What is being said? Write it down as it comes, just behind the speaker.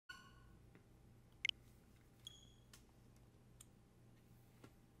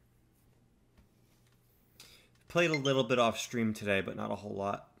Played a little bit off stream today, but not a whole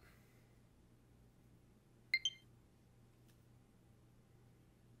lot.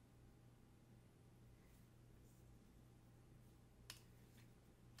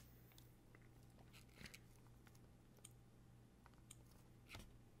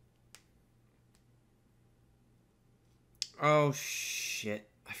 Oh shit.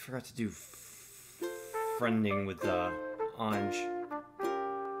 I forgot to do friending with Anj.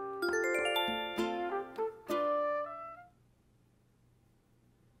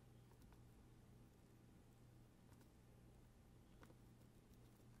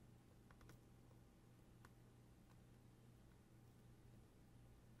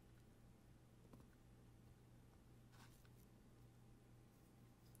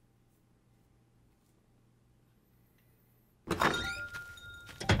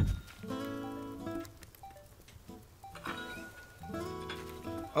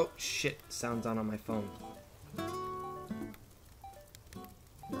 Oh shit, sound's on my phone.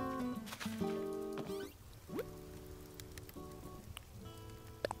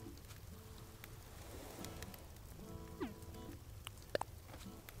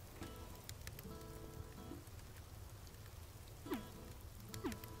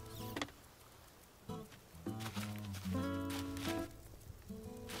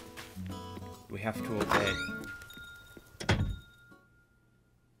 We have to obey.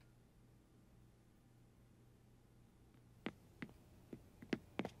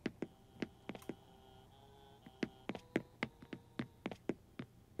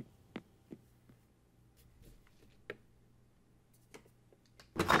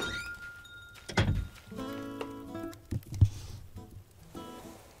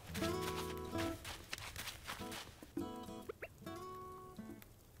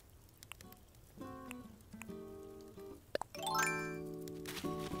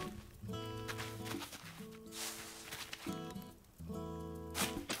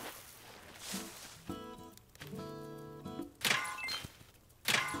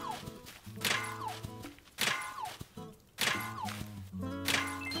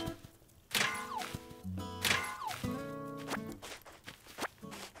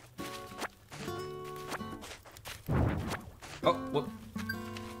 Oh, whoop.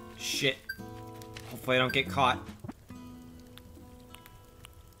 Shit. Hopefully I don't get caught.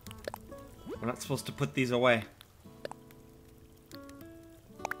 We're not supposed to put these away.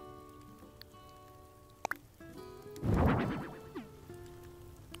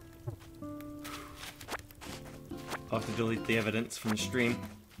 I'll have to delete the evidence from the stream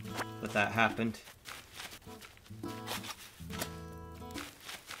that happened.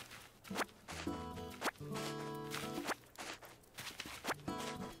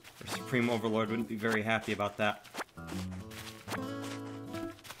 Supreme Overlord wouldn't be very happy about that.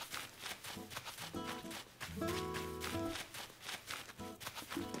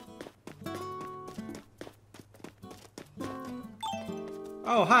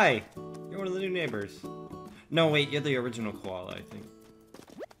 Oh, hi! You're one of the new neighbors. No, wait, you're the original koala, I think.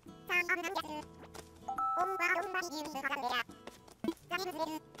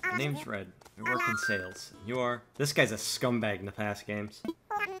 My name's Red. I work in sales. You are? This guy's a scumbag in the past games.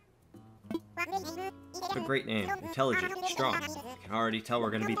 What a great name. Intelligent, strong. I can already tell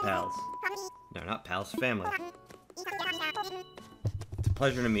we're gonna be pals. No, not pals, family. It's a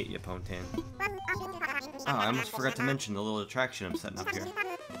pleasure to meet you, Pontan. Oh, I almost forgot to mention the little attraction I'm setting up here.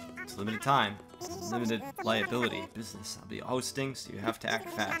 It's limited time, limited liability business. I'll be hosting, so you have to act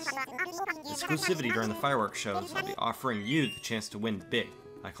fast. Exclusivity during the fireworks shows. I'll be offering you the chance to win big.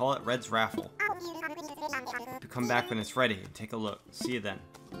 I call it Red's Raffle. Come back when it's ready and take a look. See you then.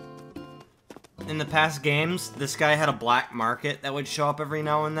 In the past games, this guy had a black market that would show up every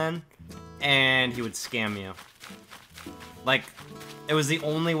now and then, and he would scam you. Like, it was the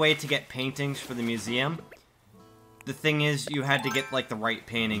only way to get paintings for the museum. The thing is, you had to get, like, the right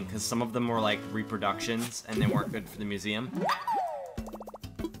painting, because some of them were, like, reproductions, and they weren't good for the museum.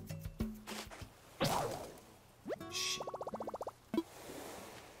 Shit.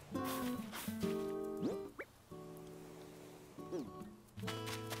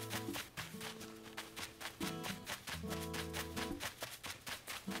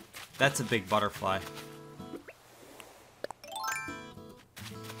 That's a big butterfly.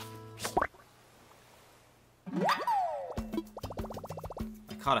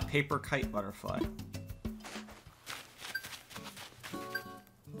 I caught a paper kite butterfly.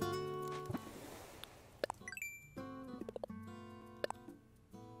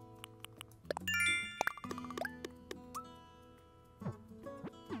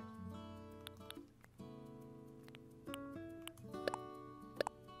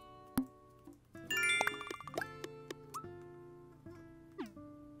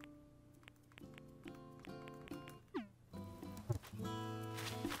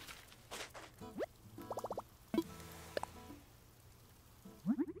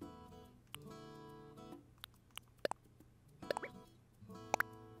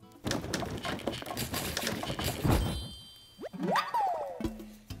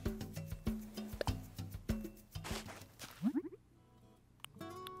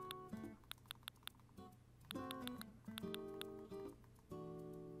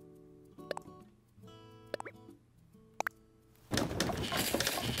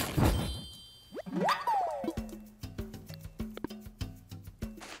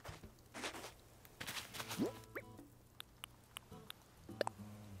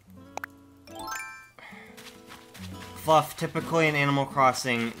 Fluff, typically in Animal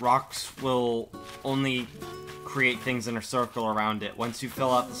Crossing, rocks will only create things in a circle around it. Once you fill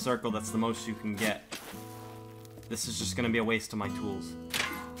out the circle, that's the most you can get. This is just gonna be a waste of my tools.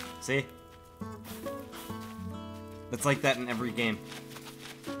 See? It's like that in every game.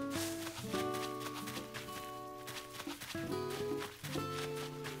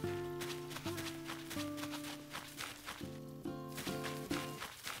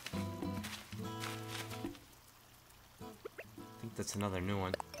 I think that's another new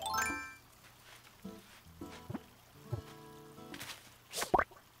one.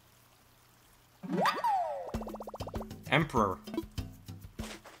 Emperor.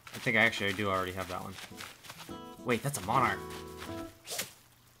 I think I do already have that one. Wait, that's a monarch.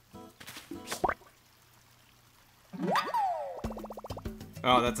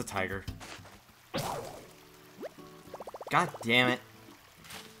 Oh, that's a tiger. God damn it.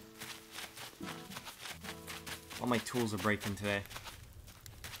 All my tools are breaking today.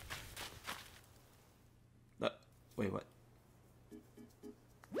 Wait, what?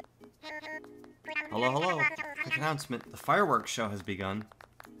 Hello, hello. Quick announcement. The fireworks show has begun.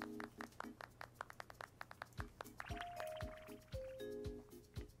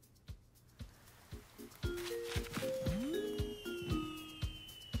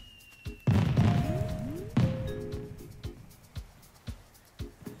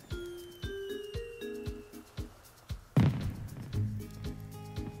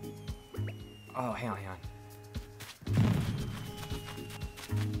 Oh, hang on, hang on.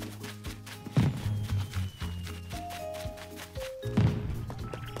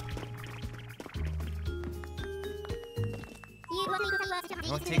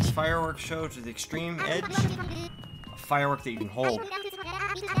 What takes fireworks show to the extreme edge? A firework that you can hold.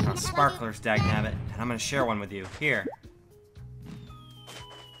 Sparklers, dagnabbit. And I'm gonna share one with you. Here.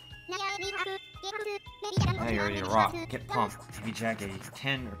 Now you're ready to rock. Get pumped. Give you Jack a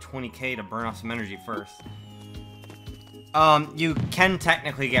 10 or 20k to burn off some energy first. You can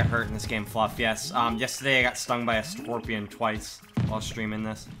technically get hurt in this game, Fluff, yes. Yesterday I got stung by a scorpion twice while streaming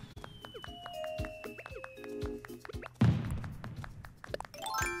this.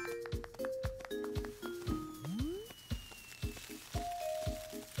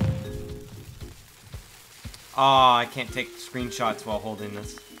 Oh, I can't take screenshots while holding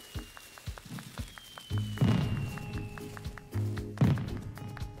this.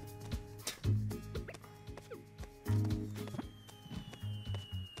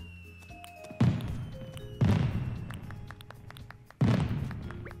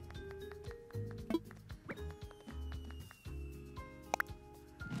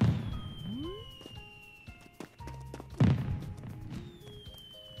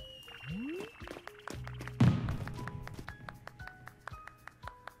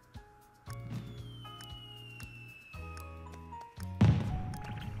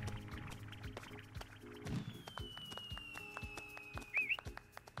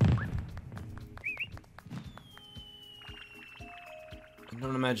 I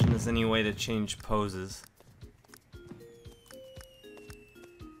don't imagine there's any way to change poses.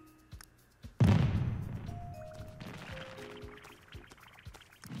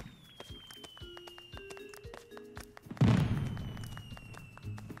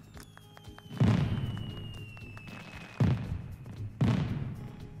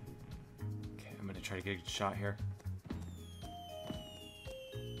 Okay, I'm gonna try to get a good shot here.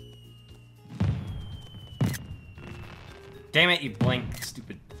 Damn it, you blink,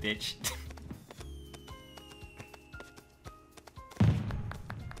 stupid bitch.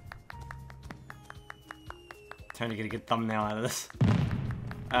 Trying to get a good thumbnail out of this.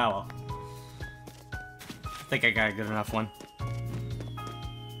 Oh well. I think I got a good enough one.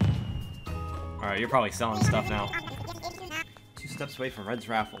 Alright, you're probably selling stuff now. 2 steps away from Red's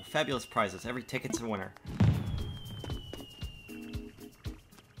raffle. Fabulous prizes. Every ticket's a winner.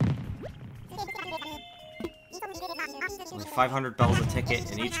 Only 500 bells a ticket,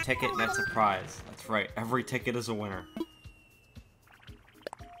 and each ticket nets a prize. That's right, every ticket is a winner.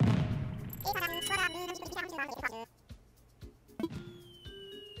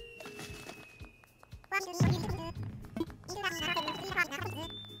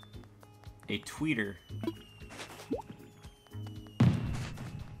 A tweeter.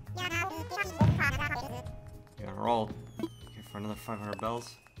 You're gonna roll. Here for another 500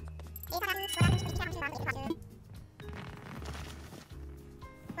 bells.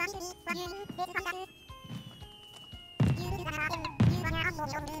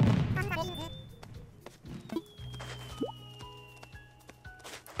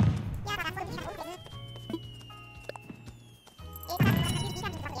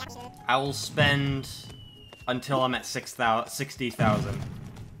 I will spend until I'm at 60,000.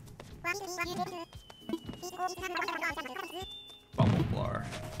 Bubble blower.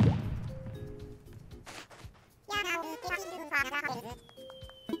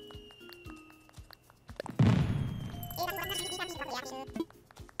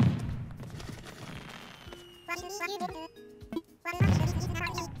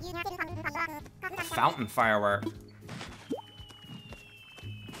 Fountain firework.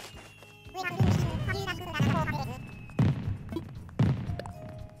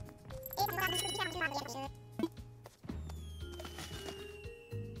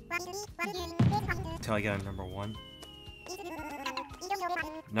 Till I get a number 1.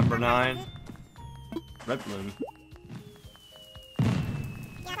 Number 9. Red balloon.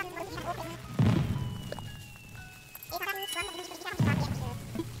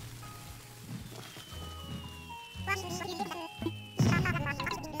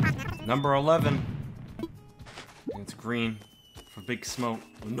 Number 11. And it's green for big smoke.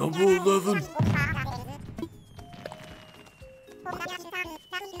 Number 11.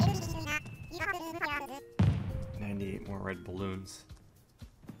 98 more red balloons.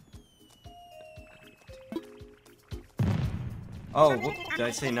 Oh, whoop, did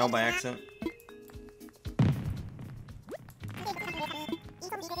I say no by accident?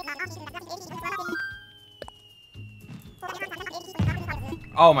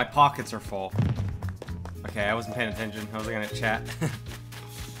 Oh, my pockets are full. Okay, I wasn't paying attention. I was looking at chat.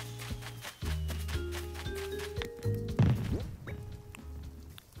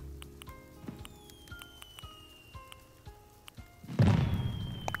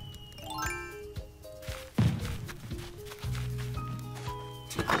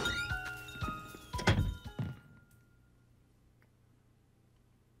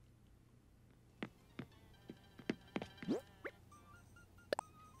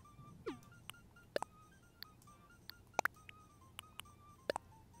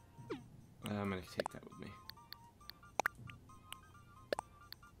 I'm gonna take that with me.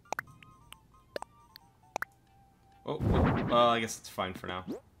 Oh, well, I guess it's fine for now.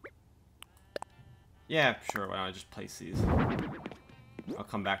 Yeah, sure, why don't I just place these? I'll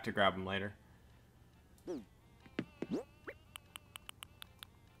come back to grab them later.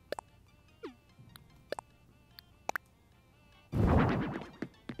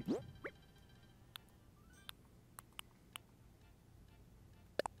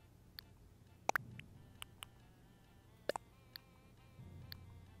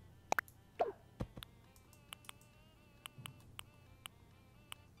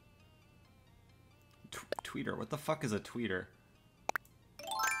 Tweeter. What the fuck is a tweeter?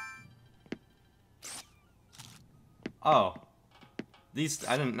 Oh. These,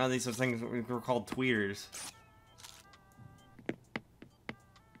 I didn't know these are things that were called tweeters.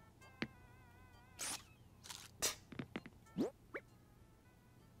 There's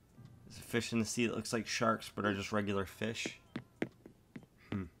a fish in the sea that looks like sharks, but are just regular fish.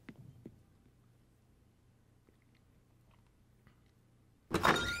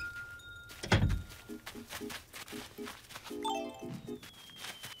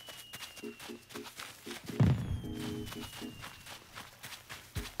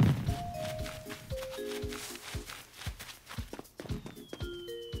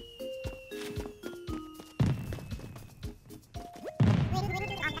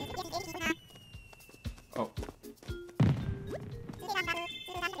 Oh.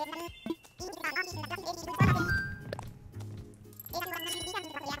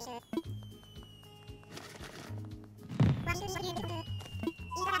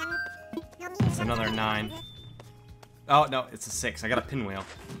 It's another 9. Oh, no, it's a 6. I got a pinwheel.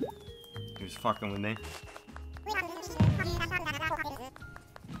 He was fucking with me.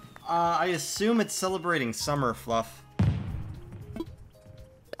 I assume it's celebrating summer, Fluff.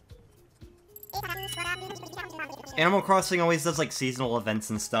 Animal Crossing always does like seasonal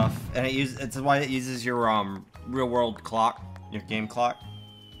events and stuff, and it's why it uses your real world clock, your game clock.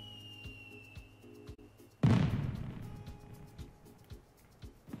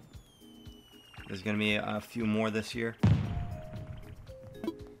 There's gonna be a few more this year.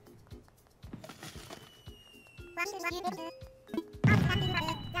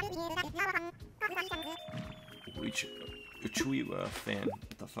 Uchiwa fan.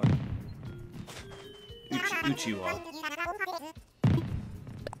 What the fuck? Uchiwa.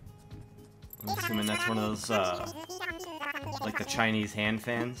 I'm assuming that's one of those, like the Chinese hand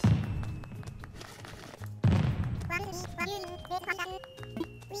fans.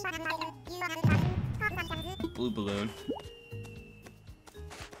 Blue balloon.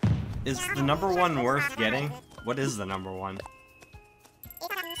 Is the number 1 worth getting? What is the number 1?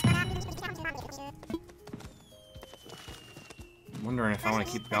 wondering if I want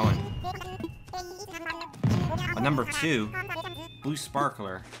to keep going. Number 2, blue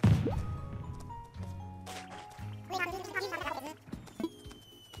sparkler.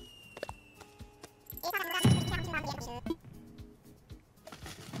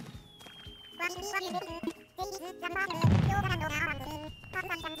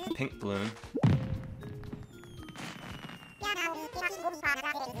 Pink balloon.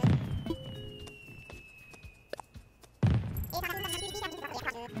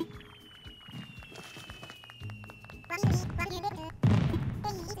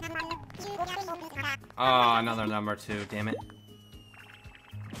 Oh, another number 2, damn it.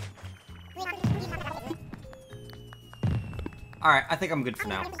 Alright, I think I'm good for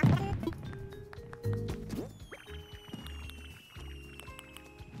now.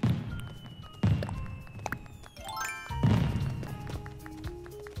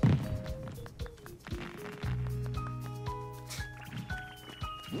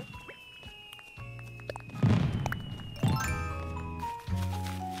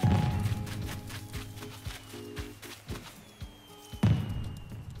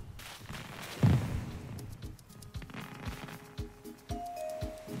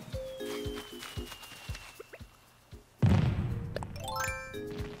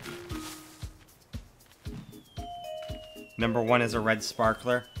 Number 1 is a red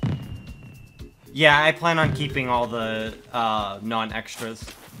sparkler. Yeah, I plan on keeping all the non-extras.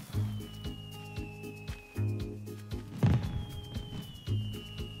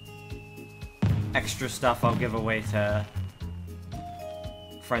 Extra stuff I'll give away to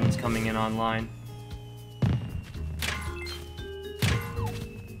friends coming in online.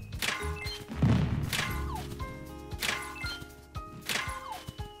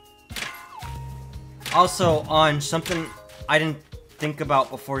 Also, on something I didn't think about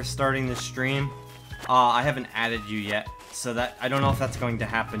before starting the stream, I haven't added you yet, so that I don't know if that's going to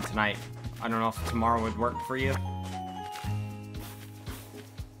happen tonight. I don't know if tomorrow would work for you.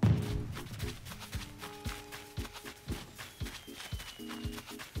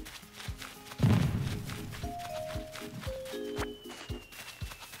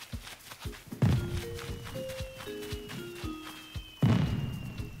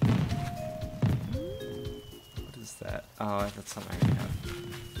 Oh, that's something I have.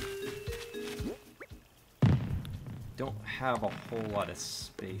 Don't have a whole lot of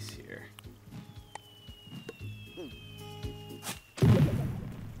space here.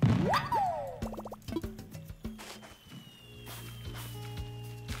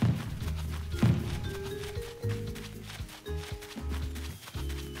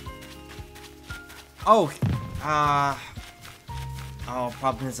 Oh,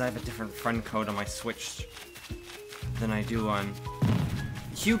 problem is I have a different friend code on my Switch than I do on...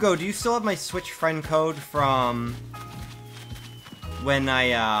 Hugo, do you still have my Switch friend code from when I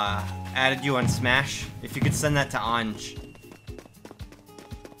added you on Smash? If you could send that to Anj.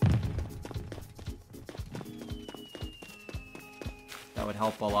 That would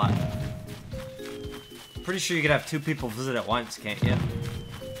help a lot. Pretty sure you could have 2 people visit at once, can't you?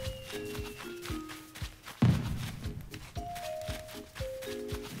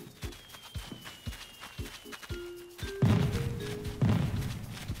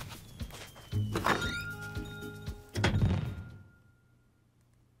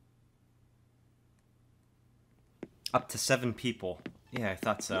 Up to 7 people. Yeah, I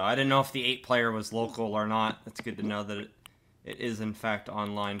thought so. I didn't know if the 8-player was local or not. That's good to know that it is in fact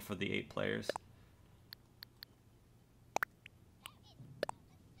online for the 8 players.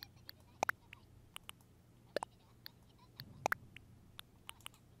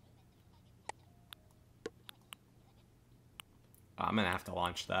 I'm gonna have to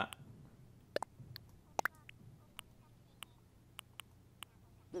launch that.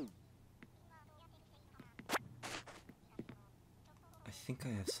 I think I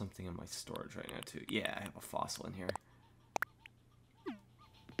have something in my storage right now too. Yeah, I have a fossil in here.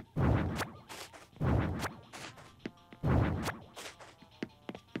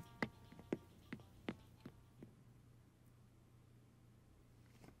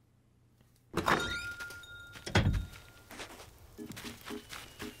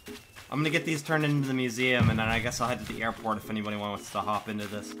 I'm gonna get these turned into the museum, and then I guess I'll head to the airport if anybody wants to hop into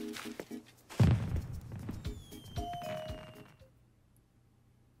this.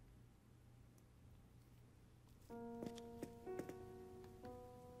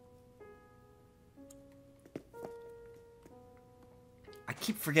 I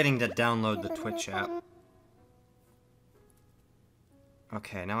keep forgetting to download the Twitch app.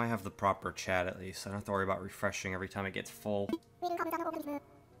 Okay, now I have the proper chat at least. I don't have to worry about refreshing every time it gets full.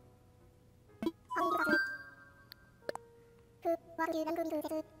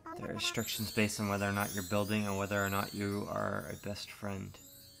 There are restrictions based on whether or not you're building and whether or not you are a best friend.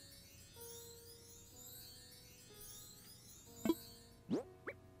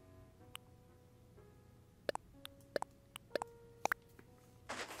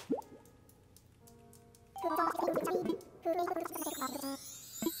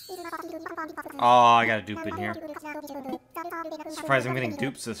 Oh, I got a dupe in here. Surprised I'm getting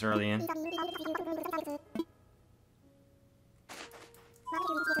dupes this early in.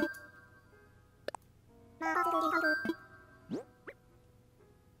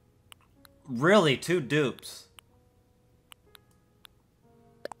 Really, 2 dupes.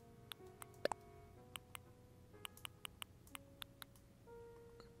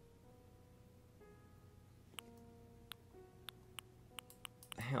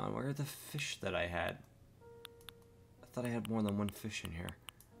 Hang on, where are the fish that I had? I thought I had more than 1 fish in here.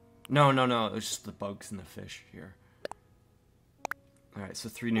 No, it was just the bugs and the fish here. Alright, so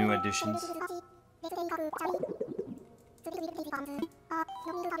 3 new additions.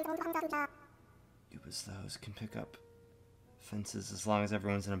 Ubas those can pick up fences as long as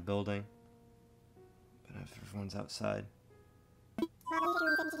everyone's in a building. But if everyone's outside.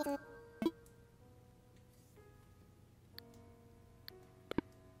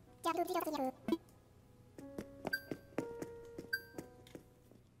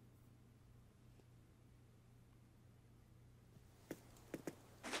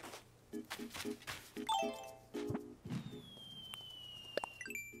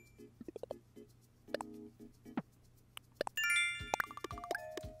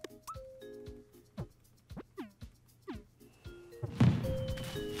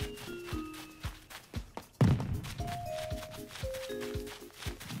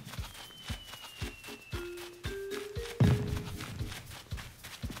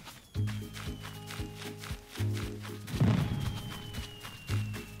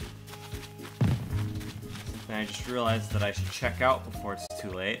 And I just realized that I should check out before it's too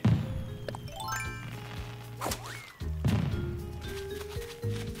late.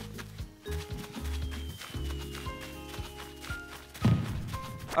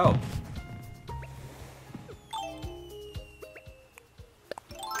 Oh.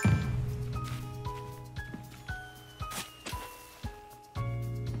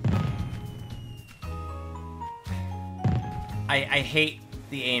 I hate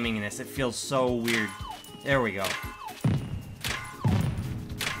the aiming in this. It feels so weird. There we go.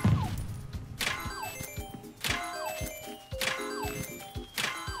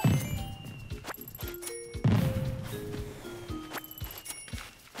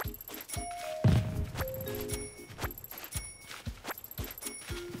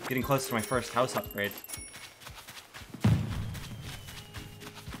 Getting close to my first house upgrade.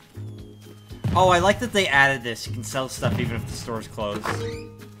 Oh, I like that they added this. You can sell stuff even if the store's closed.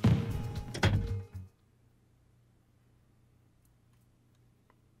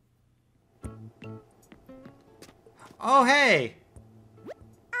 Oh, hey!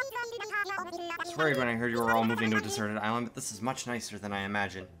 I was worried when I heard you were all moving to a deserted island, but this is much nicer than I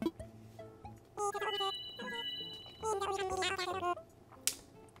imagined.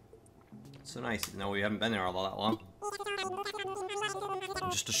 So nice, even though we haven't been there all that long.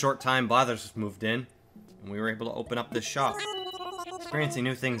 In just a short time, Blathers was moved in, and we were able to open up this shop. Experiencing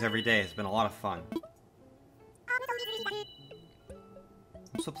new things every day has been a lot of fun.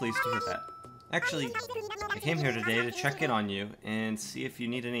 I'm so pleased to hear that. Actually, I came here today to check in on you and see if you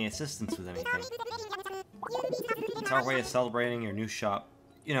need any assistance with anything. It's our way of celebrating your new shop.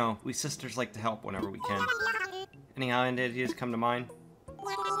 You know, we sisters like to help whenever we can. Any island ideas come to mind?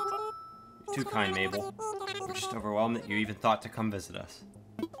 You're too kind, Mabel. We're just overwhelmed that you even thought to come visit us.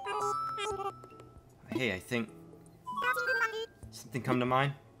 Hey, I think... something come to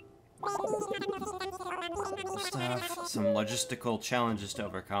mind? We still have some logistical challenges to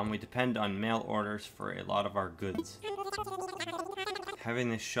overcome. We depend on mail orders for a lot of our goods. Having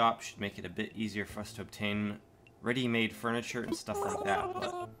this shop should make it a bit easier for us to obtain ready-made furniture and stuff like that,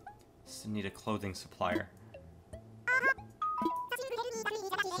 but still need a clothing supplier.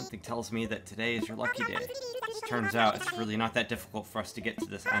 Something tells me that today is your lucky day. As it turns out, it's really not that difficult for us to get to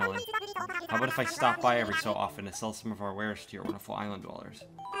this island. How about if I stop by every so often to sell some of our wares to your wonderful island dwellers?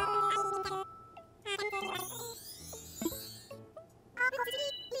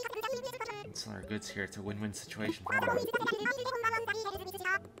 Sell our goods here. It's a win-win situation for everyone.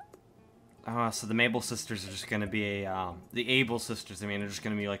 So the Mabel sisters are just going to be a, the Able sisters, I mean, are just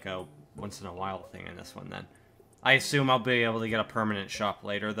going to be like a once-in-a-while thing in this one, then. I assume I'll be able to get a permanent shop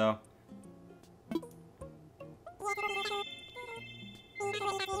later, though.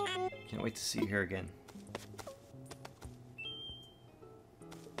 Can't wait to see you here again.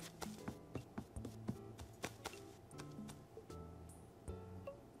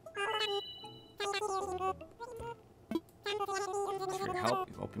 For your help,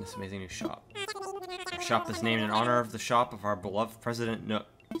 you've opened this amazing new shop. Our shop is named in honor of the shop of our beloved President Nook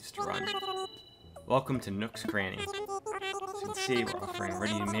used to run. Welcome to Nook's Cranny. As you can see, we're offering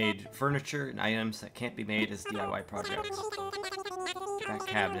ready-made furniture and items that can't be made as DIY projects. That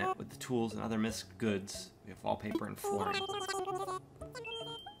cabinet with the tools and other missed goods. We have wallpaper and flooring.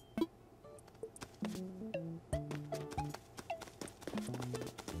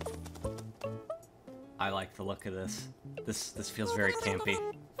 I like the look of this. This feels very campy.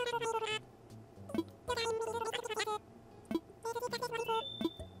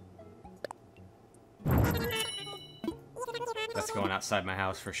 That's going outside my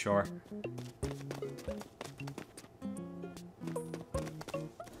house for sure.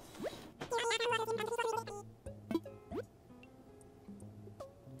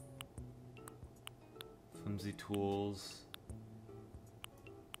 Flimsy tools.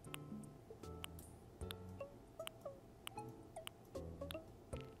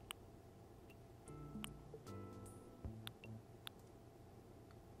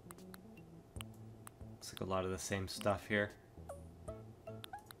 Looks like a lot of the same stuff here.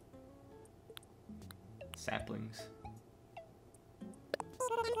 Saplings.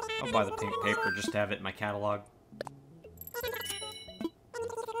 I'll buy the pink paper just to have it in my catalog.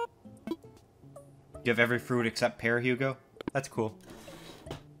 You have every fruit except pear, Hugo? That's cool.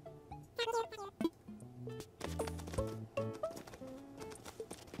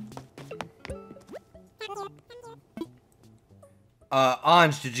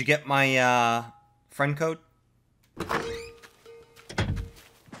 Anj, did you get my, friend code?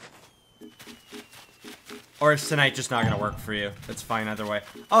 Or is tonight just not gonna work for you? It's fine either way.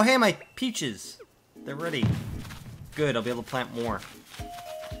 Oh, hey, my peaches! They're ready. Good, I'll be able to plant more.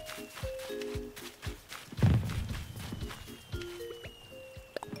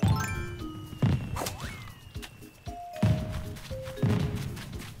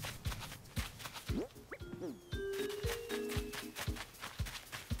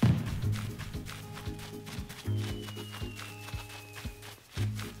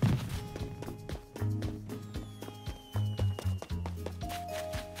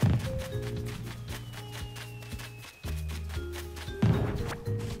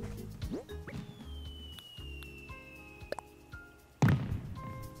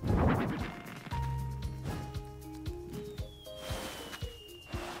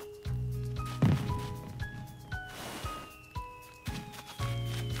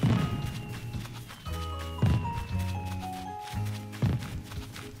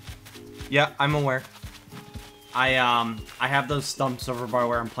 Yeah, I'm aware. I have those stumps over by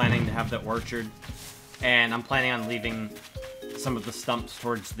where I'm planning to have the orchard, and I'm planning on leaving some of the stumps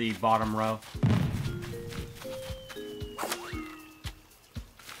towards the bottom row.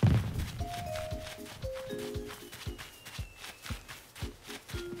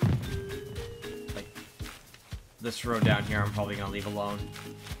 Like, this row down here I'm probably gonna leave alone,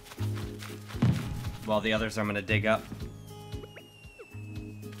 while the others I'm gonna dig up.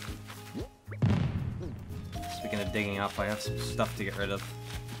 Speaking of digging up, I have some stuff to get rid of.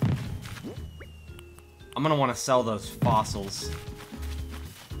 I'm gonna want to sell those fossils.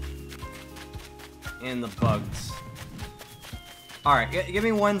 And the bugs. Alright, give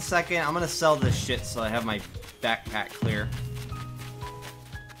me 1 second. I'm gonna sell this shit so I have my backpack clear.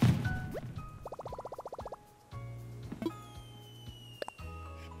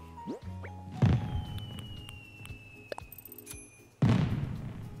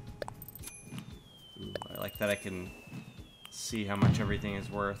 That I can see how much everything is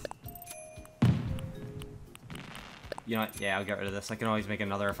worth. You know what? Yeah, I'll get rid of this. I can always make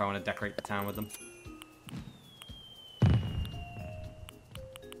another if I want to decorate the town with them.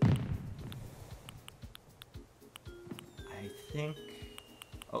 I think...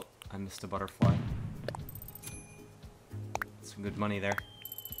 Oh, I missed a butterfly. Some good money there.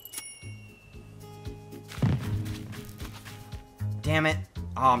 Damn it!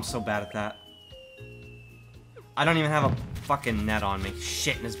 Oh, I'm so bad at that. I don't even have a fucking net on me.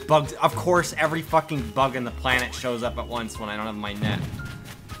 Shit, and there's bugs. Of course, every fucking bug in the planet shows up at once when I don't have my net.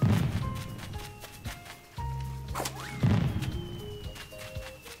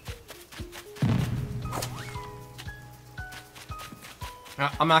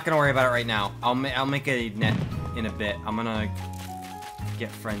 I'm not gonna worry about it right now. I'll make a net in a bit. I'm gonna get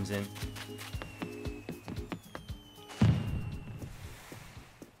friends in.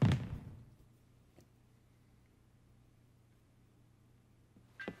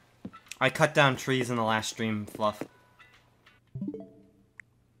 I cut down trees in the last stream, Fluff.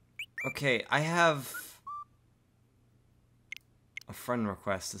 Okay, I have a friend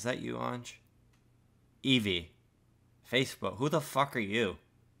request. Is that you, Anj? Evie. Facebook. Who the fuck are you?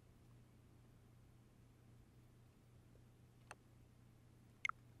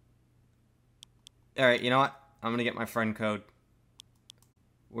 Alright, you know what? I'm gonna get my friend code.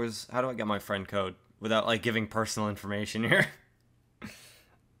 How do I get my friend code? Without, like, giving personal information here.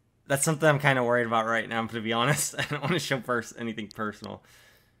 That's something I'm kind of worried about right now, to be honest. I don't want to show anything personal.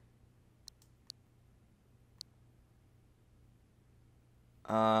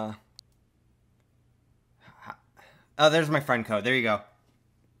 Oh, there's my friend code. There you go.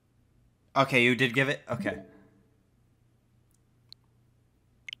 Okay, you did give it? Okay.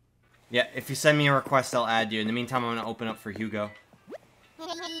 Yeah, if you send me a request, I'll add you. In the meantime, I'm gonna open up for Hugo.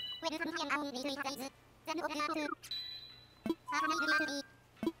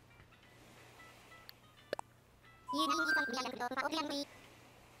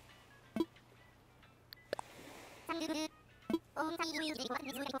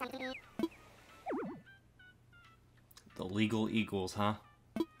 The legal eagles, huh?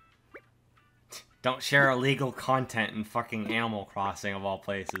 Don't share illegal content in fucking Animal Crossing, of all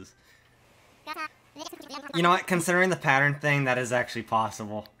places. You know what? Considering the pattern thing, that is actually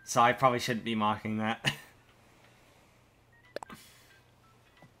possible. So I probably shouldn't be mocking that.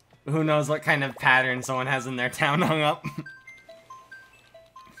 Who knows what kind of pattern someone has in their town hung up.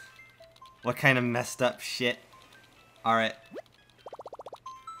 What kind of messed up shit. Alright.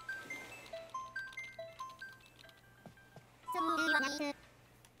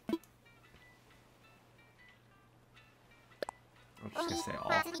 I'm just gonna say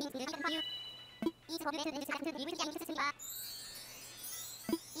all.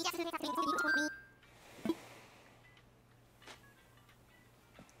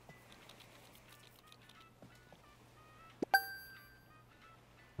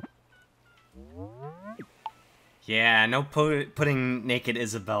 Yeah, no putting naked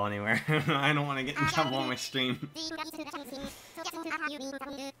Isabelle anywhere. I don't want to get in trouble on my stream.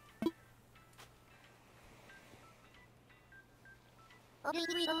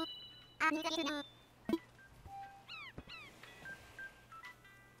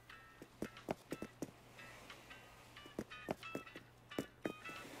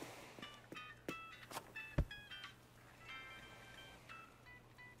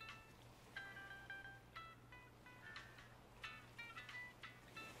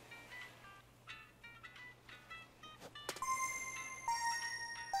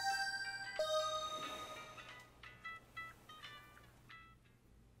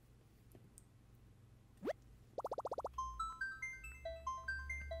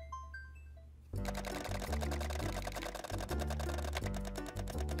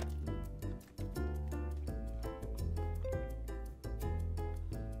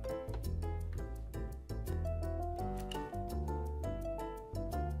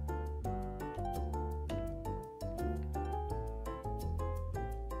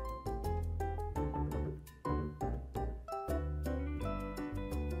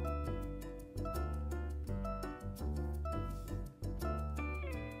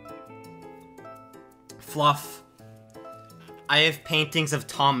 Fluff. I have paintings of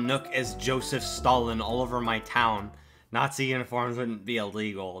Tom Nook as Joseph Stalin all over my town. Nazi uniforms wouldn't be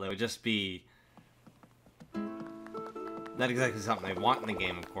illegal. They would just be... not exactly something I want in the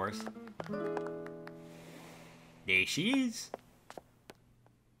game, of course. There she is.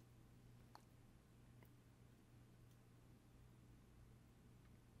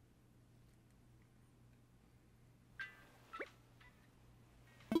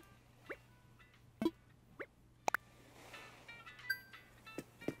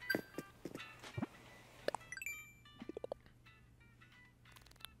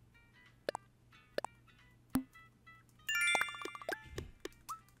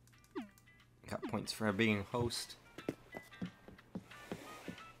 Got points for being a host.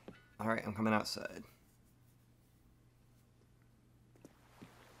 Alright, I'm coming outside.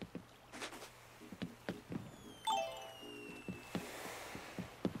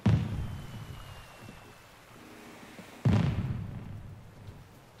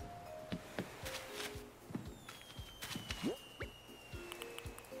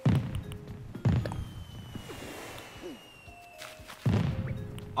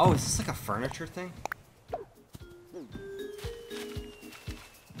 Oh, is this like a furniture thing?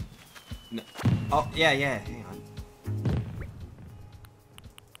 No. Oh, yeah, hang on.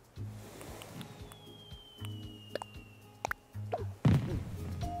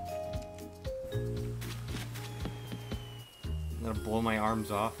 I'm gonna blow my arms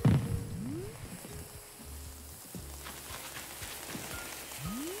off.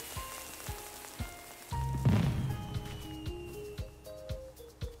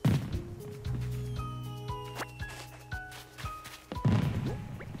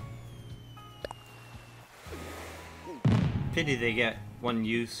 pity they get one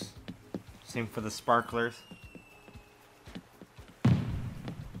use. Same for the sparklers.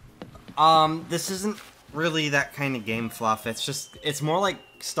 This isn't really that kind of game fluff. It's more like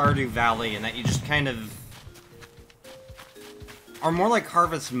Stardew Valley in that you just kind of... Or more like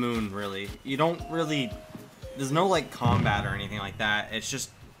Harvest Moon, really. You don't really... There's no, like, combat or anything like that. It's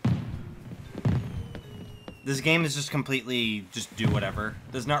just... This game is just completely... Just do whatever.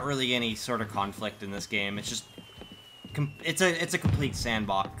 There's not really any sort of conflict in this game. It's just... It's a complete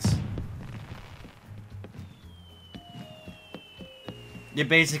sandbox. You're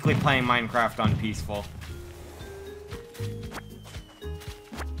basically playing Minecraft on peaceful.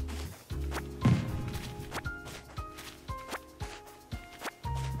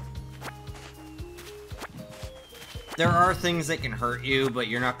 There are things that can hurt you, but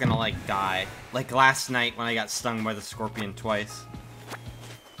you're not gonna, like, die. Like last night when I got stung by the scorpion twice.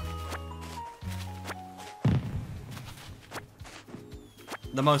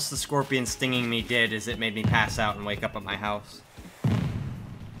 The most the scorpion stinging me did is it made me pass out and wake up at my house.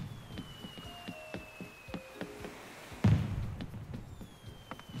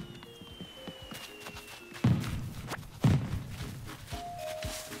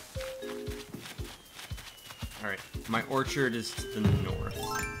 Alright, my orchard is to the north.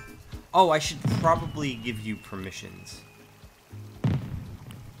 Oh, I should probably give you permissions.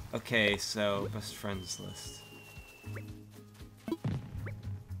 Okay, so, best friends list.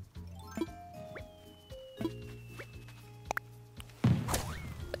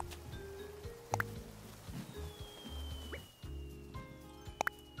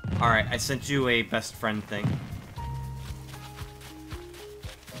 Alright, I sent you a best friend thing.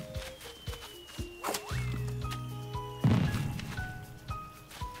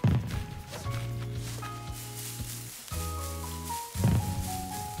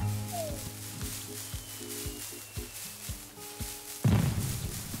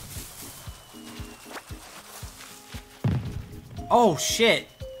 Oh, shit!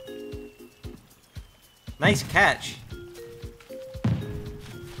 Nice catch.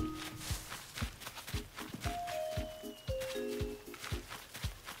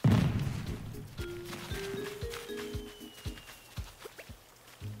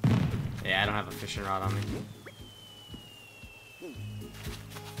 Yeah, I don't have a fishing rod on me.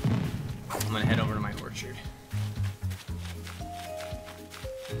 I'm gonna head over to my orchard.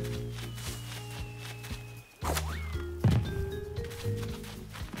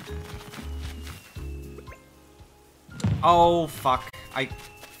 Oh fuck! I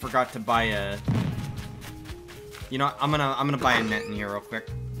forgot to buy a. You know, I'm gonna buy a net in here real quick.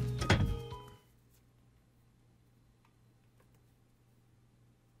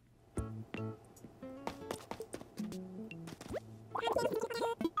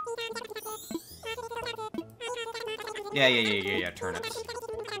 Yeah, turnips.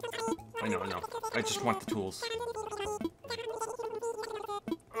 I know. I just want the tools.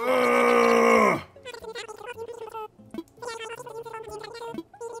 Ugh!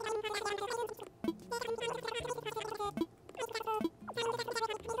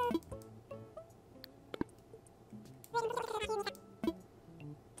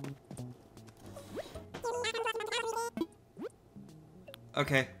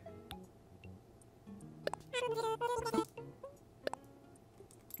 Okay.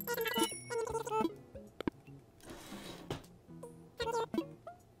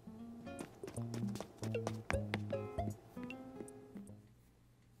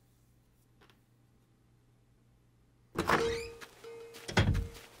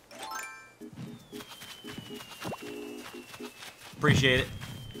 Appreciate it.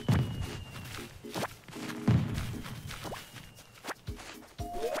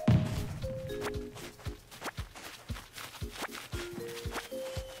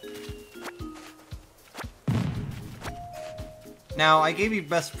 Now, I gave you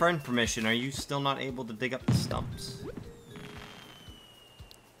best friend permission. Are you still not able to dig up the stumps?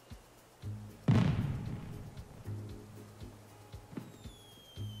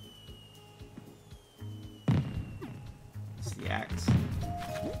 It's the axe.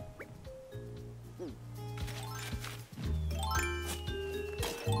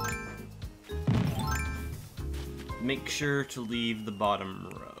 Make sure to leave the bottom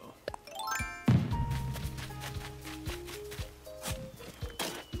row.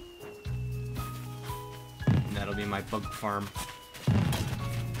 That'll be my bug farm.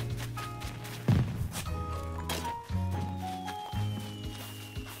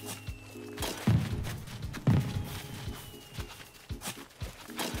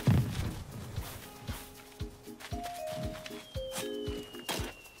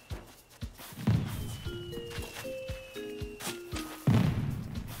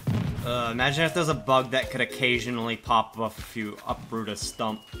 Imagine if there's a bug that could occasionally pop up if you uproot a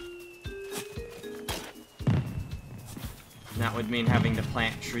stump. That would mean having to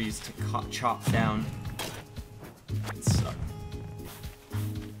plant trees to chop down. It'd suck.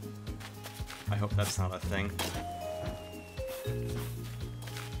 I hope that's not a thing.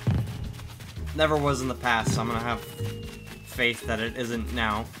 Never was in the past, so I'm gonna have faith that it isn't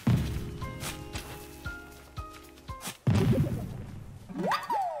now.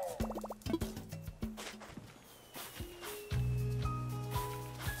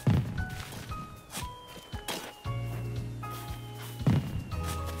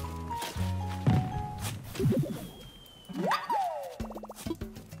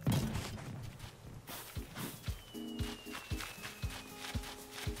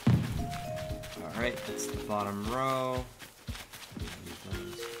 Alright, that's the bottom row.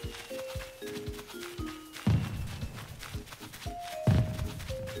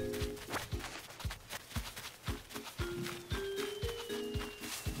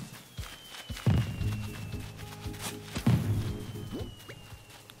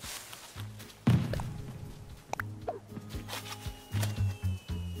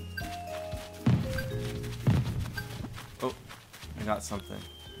 Oh, I got something.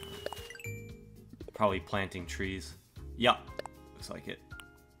 Probably planting trees. Yup, looks like it.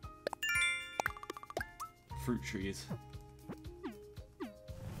 Fruit trees.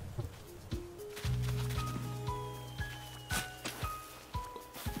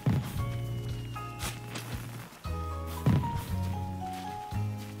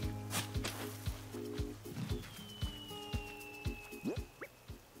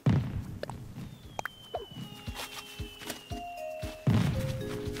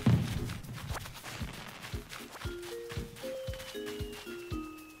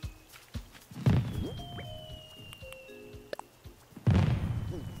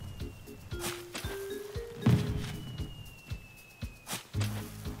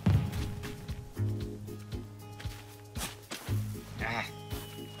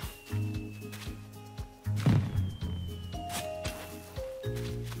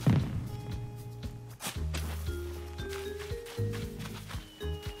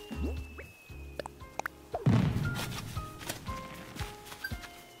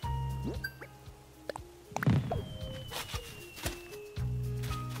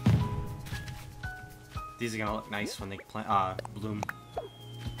 These are gonna look nice when they bloom.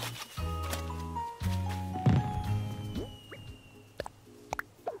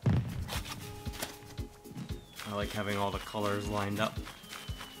 I like having all the colors lined up.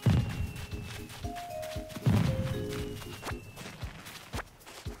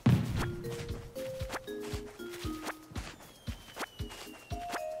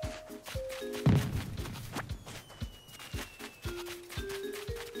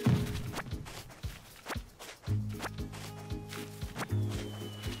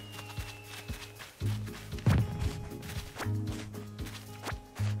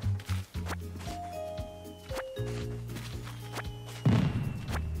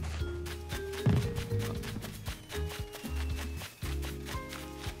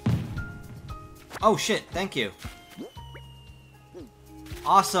 Oh shit, thank you.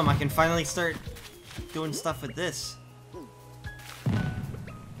 Awesome, I can finally start doing stuff with this.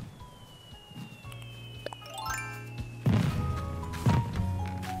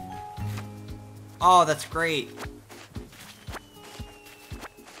 Oh, that's great.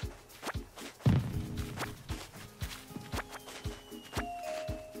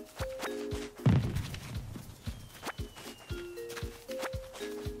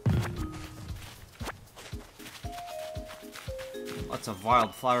 Lots of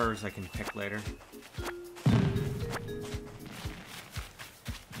wild flowers I can pick later.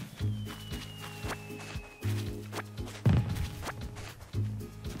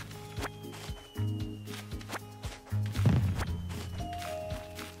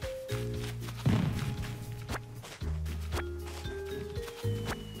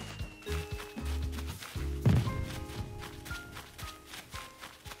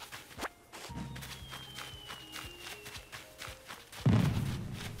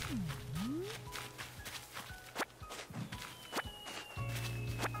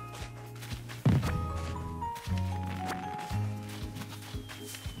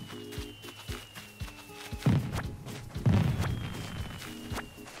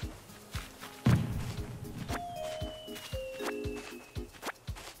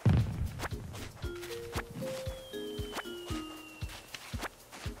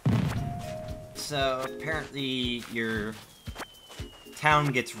 So apparently your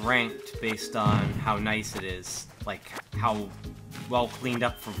town gets ranked based on how nice it is, like how well cleaned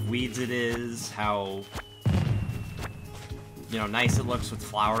up for weeds it is, how, you know, nice it looks with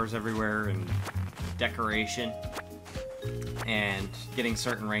flowers everywhere and decoration. And getting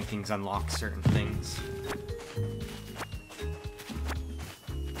certain rankings unlocks certain things.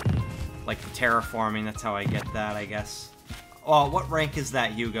 Like the terraforming, that's how I get that, I guess. Oh, what rank is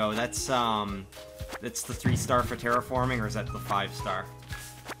that, Hugo? That's the 3-star for terraforming, or is that the 5-star?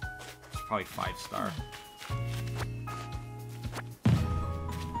 It's probably 5-star.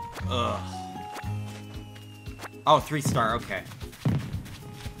 Ugh. Oh, 3-star, okay.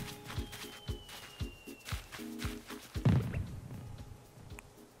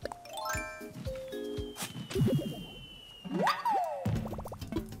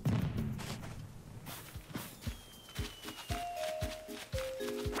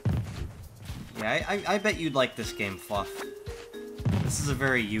 Yeah, I bet you'd like this game, Fluff. This is a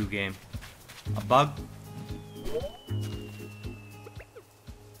very you game. A bug?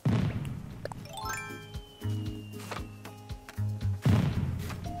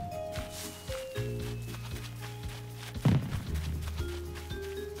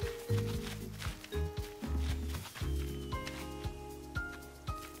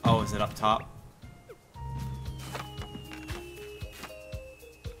 Oh, is it up top?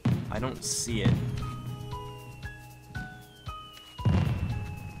 I don't see it.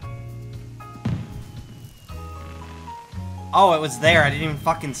 Oh, it was there. I didn't even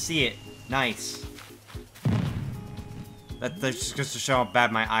fucking see it. Nice. That's just goes to show how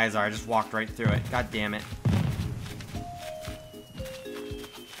bad my eyes are. I just walked right through it. God damn it.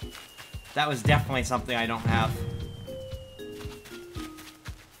 That was definitely something I don't have.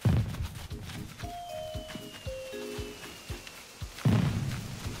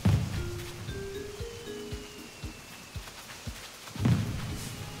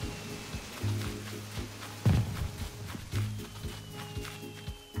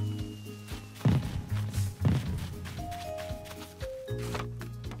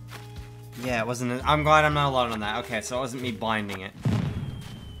 Yeah, it wasn't. I'm glad I'm not alone on that. Okay, so it wasn't me blinding it.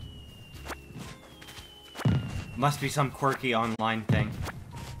 Must be some quirky online thing.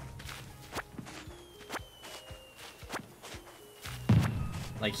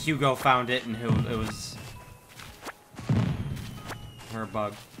 Like Hugo found it and it was her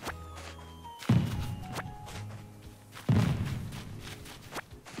bug.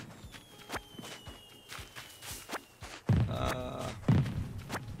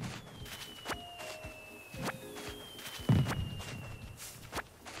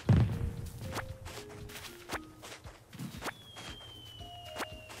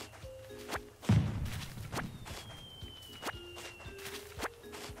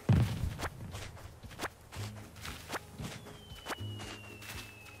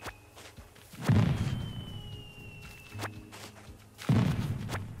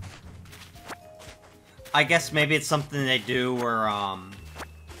 I guess maybe it's something they do where,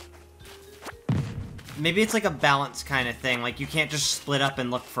 maybe it's like a balance kind of thing. Like, you can't just split up and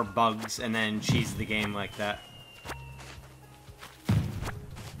look for bugs and then cheese the game like that.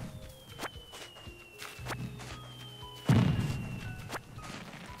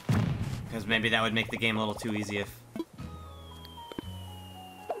 Because maybe that would make the game a little too easy if...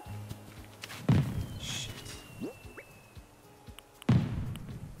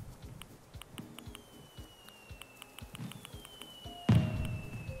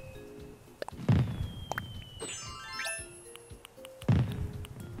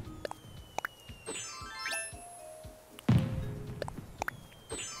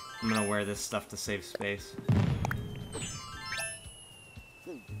 I'm gonna wear this stuff to save space.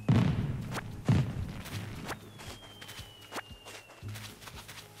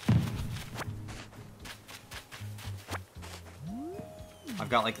 I've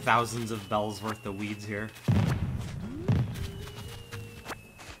got like thousands of bells worth of weeds here.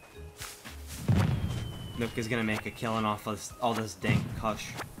 Nook is gonna make a killing off of all this dank kush.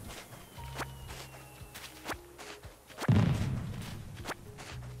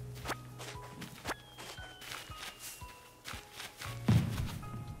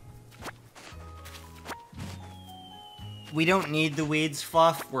 We don't need the weeds,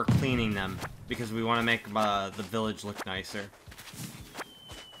 Fluff. We're cleaning them because we want to make the village look nicer.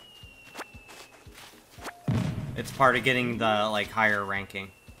 It's part of getting the, like, higher ranking.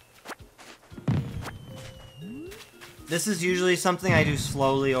 This is usually something I do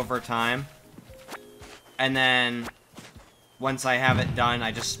slowly over time. And then, once I have it done,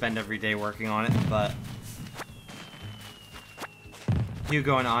 I just spend every day working on it, but...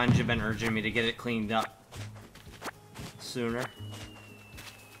 Hugo and Anj have been urging me to get it cleaned up sooner.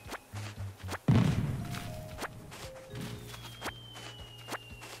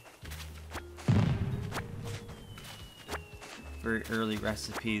 very early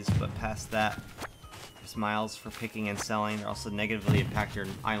recipes, but past that, there's miles for picking and selling. They also negatively impact your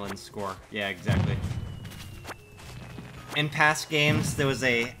island score. Yeah, exactly. In past games, there was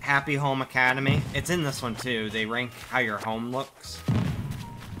a Happy Home Academy. It's in this one too. They rank how your home looks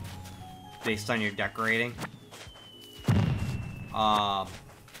based on your decorating.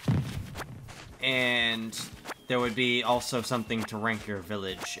 And there would be also something to rank your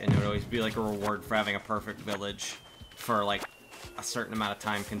village, and there would always be like a reward for having a perfect village for like a certain amount of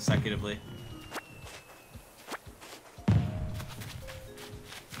time consecutively.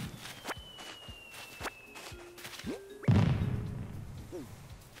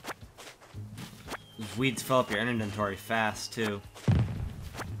 Those weeds fill up your inventory fast too.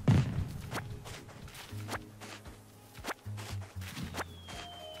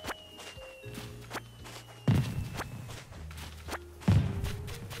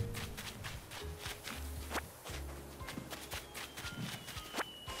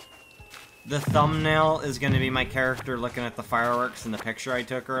 The thumbnail is going to be my character looking at the fireworks in the picture I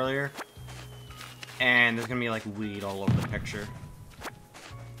took earlier. And there's going to be like weed all over the picture.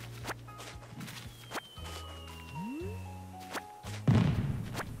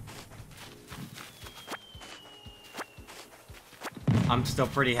 I'm still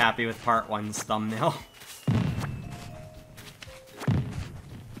pretty happy with part 1's thumbnail.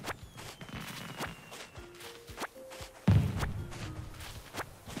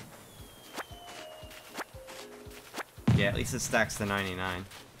 Yeah, at least it stacks to 99.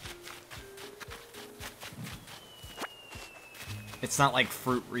 It's not like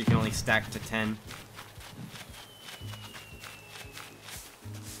fruit where you can only stack to 10.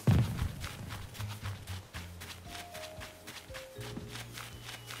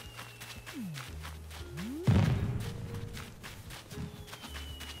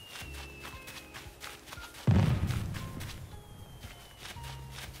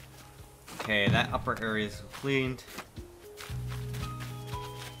 Okay, that upper area is cleaned.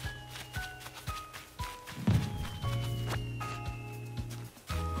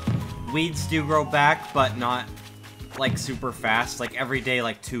 Weeds do grow back, but not, like, super fast. Like, every day,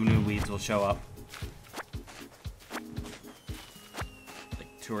 like, 2 new weeds will show up.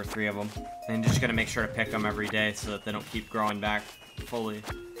 Like, 2 or 3 of them. And just gotta make sure to pick them every day so that they don't keep growing back fully.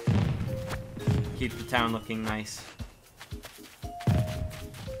 Keep the town looking nice.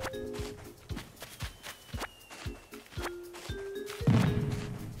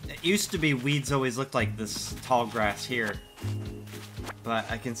 It used to be weeds always looked like this tall grass here. But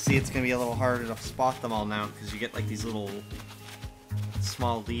I can see it's going to be a little harder to spot them all now, because you get like these little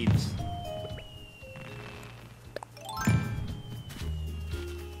small leaves.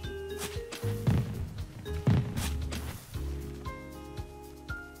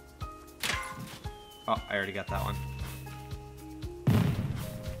 Oh, I already got that one.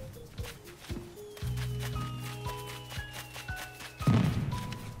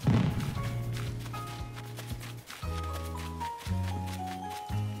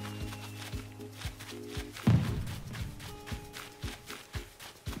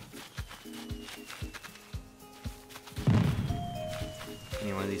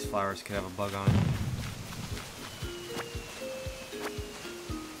 Any one of these flowers could have a bug on it.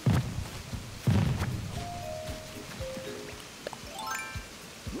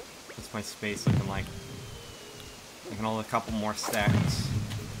 What's my space looking like? I can hold a couple more stacks.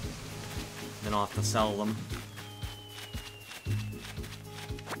 Then I'll have to sell them.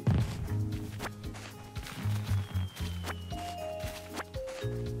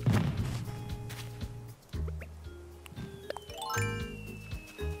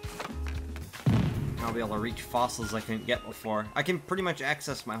 I'll be able to reach fossils I couldn't get before. I can pretty much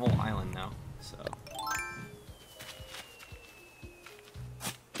access my whole island now, so...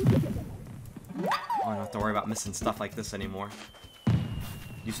 I don't have to worry about missing stuff like this anymore.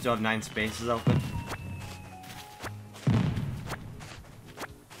 You still have 9 spaces open?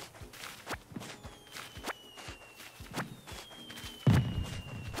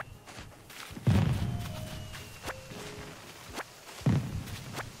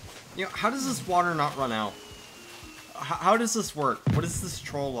 You know, how does this water not run out? How does this work? What is this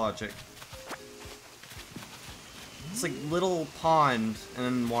troll logic? It's like little pond and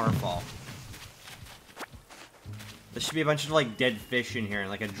then waterfall. There should be a bunch of like dead fish in here and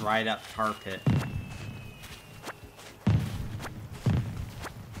like a dried up tar pit.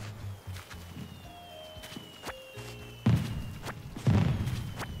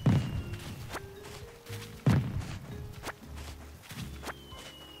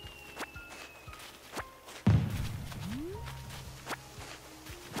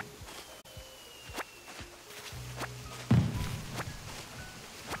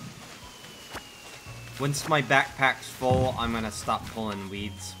 Once my backpack's full, I'm gonna stop pulling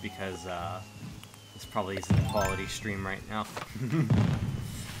weeds because this probably isn't a quality stream right now.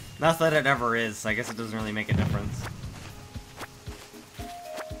 Not that it ever is. I guess it doesn't really make a difference.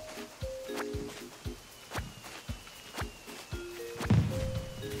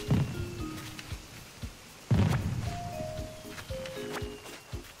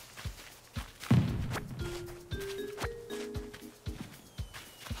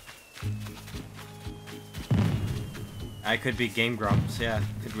 I could be Game Grumps, yeah,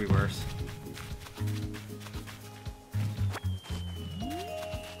 could be worse.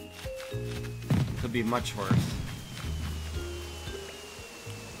 Could be much worse.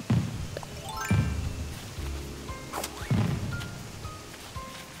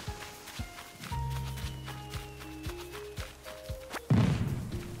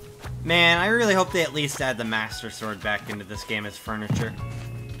 Man, I really hope they at least add the Master Sword back into this game as furniture.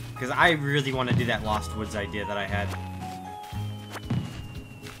 Because I really want to do that Lost Woods idea that I had.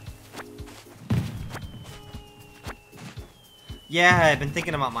 Yeah, I've been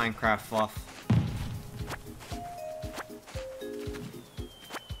thinking about Minecraft fluff.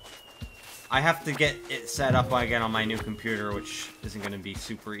 I have to get it set up again on my new computer, which isn't going to be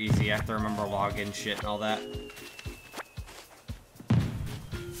super easy. I have to remember login shit and all that.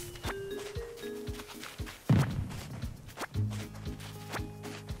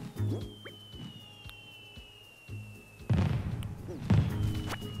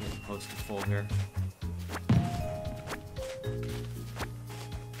 Getting close to full here.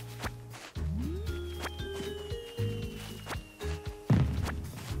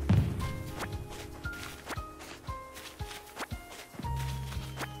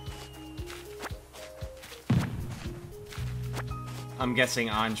 I'm guessing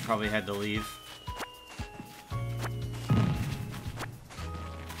Anj probably had to leave.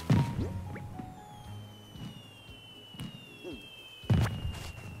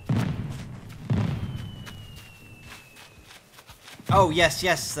 Oh,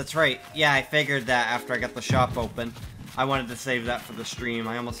 yes, that's right. Yeah, I figured that after I got the shop open. I wanted to save that for the stream.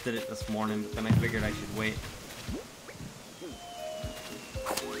 I almost did it this morning, but then I figured I should wait.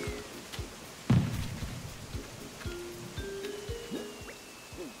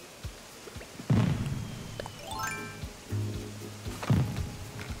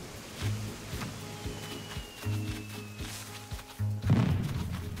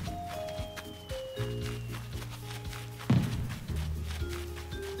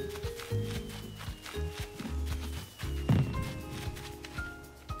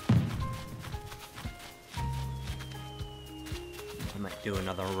 Do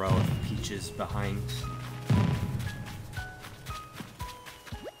another row of peaches behind.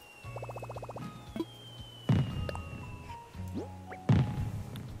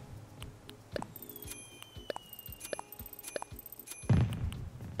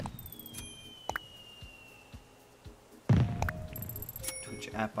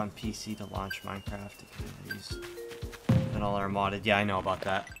 Twitch app on PC to launch Minecraft activities. And all are modded. Yeah, I know about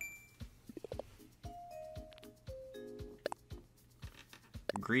that.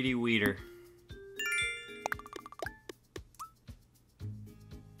 Greedy weeder.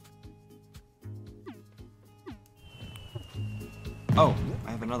 Oh,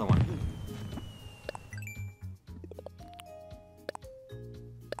 I have another one.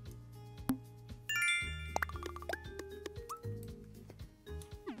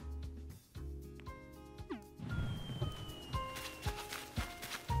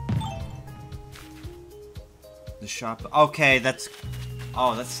 The shop. Okay, that's...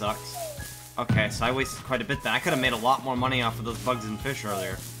 Oh, that sucks. Okay, so I wasted quite a bit then. I could have made a lot more money off of those bugs and fish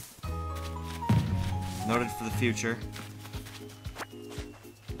earlier. Noted for the future.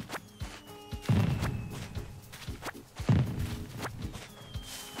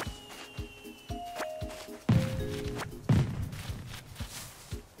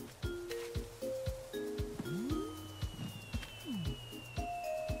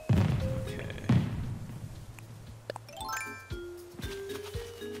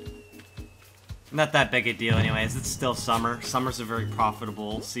 Not that big a deal anyways, it's still summer. Summer's a very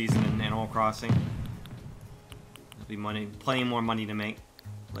profitable season in Animal Crossing. There'll be money, plenty more money to make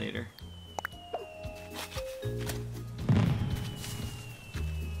later.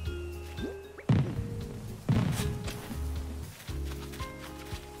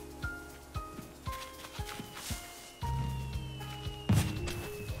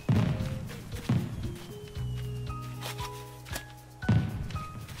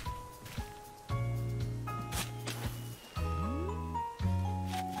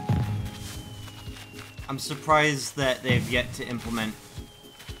 I'm surprised that they've yet to implement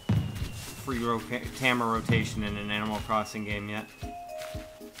free camera rotation in an Animal Crossing game yet.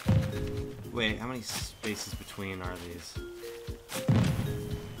 Wait, how many spaces between are these?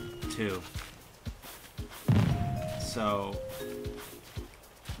 2. So...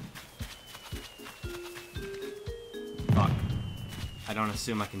 Fuck. I don't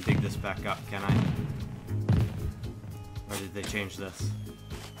assume I can dig this back up, can I? Or did they change this?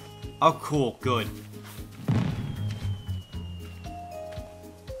 Oh, cool. Good.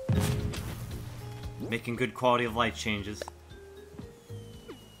 Making good quality of life changes.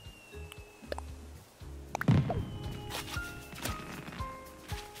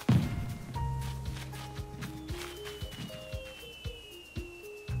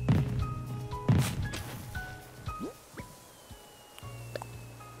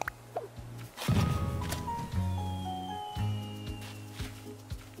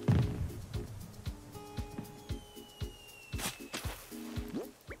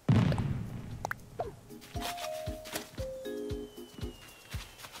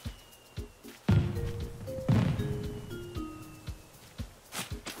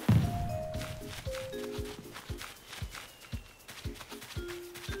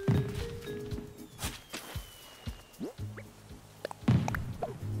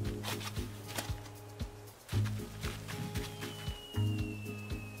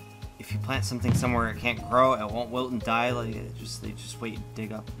 If you plant something somewhere it can't grow, it won't wilt and die. Like they just wait,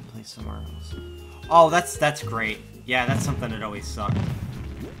 dig up, and place somewhere else. Oh, that's great. Yeah, that's something that always sucked.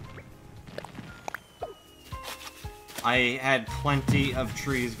 I had plenty of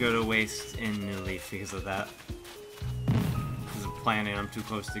trees go to waste in New Leaf because of that. Because of planting them too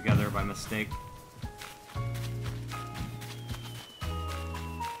close together by mistake.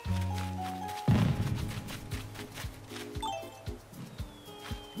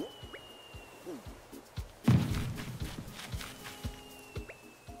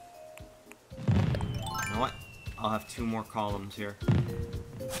 I'll have 2 more columns here.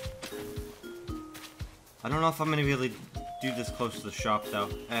 I don't know if I'm gonna be able to do this close to the shop though.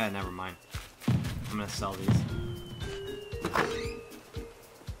 Never mind. I'm gonna sell these.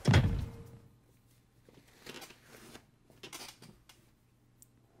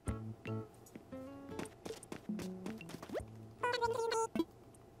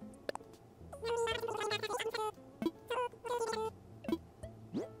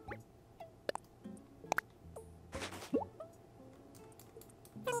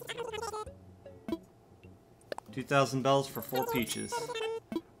 $2,000 bells for 4 peaches.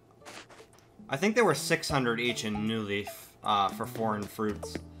 I think there were 600 each in New Leaf for foreign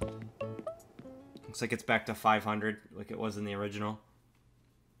fruits. Looks like it's back to 500 like it was in the original.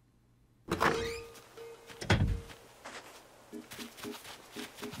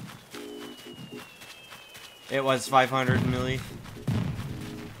 It was 500 in New Leaf.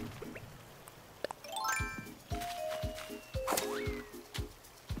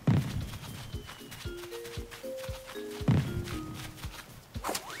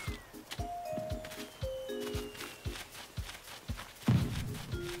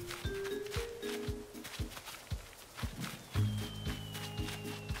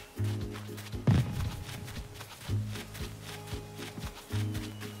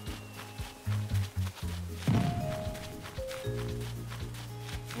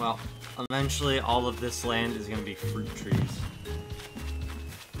 Well, eventually all of this land is going to be fruit trees.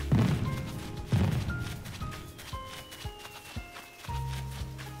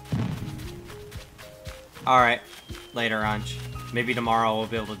 Alright, later, Anj. Maybe tomorrow we'll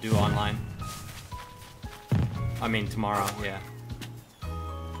be able to do online. I mean, tomorrow, yeah.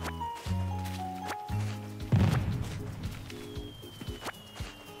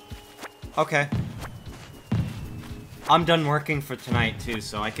 Okay. I'm done working for tonight, too,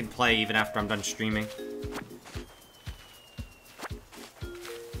 so I can play even after I'm done streaming.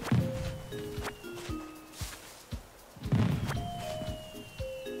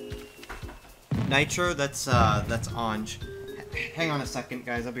 Nitro, that's Anj. Hang on a second,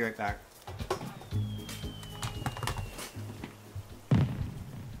 guys, I'll be right back.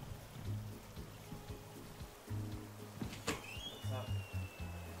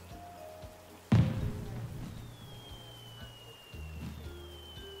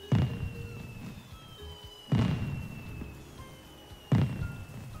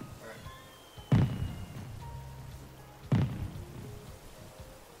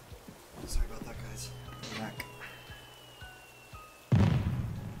 Sorry about that, guys. I'm back.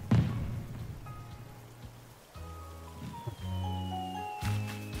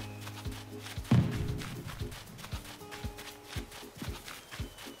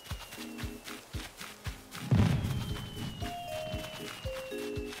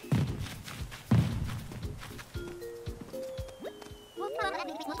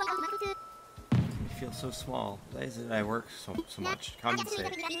 so small. Why is it I work so much?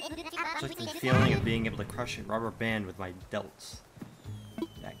 Compensate. It's like the feeling of being able to crush a rubber band with my delts.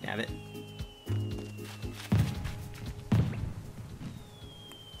 Dagnabbit.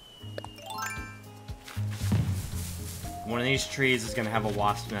 One of these trees is gonna have a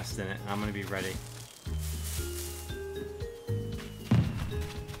wasp nest in it, and I'm gonna be ready.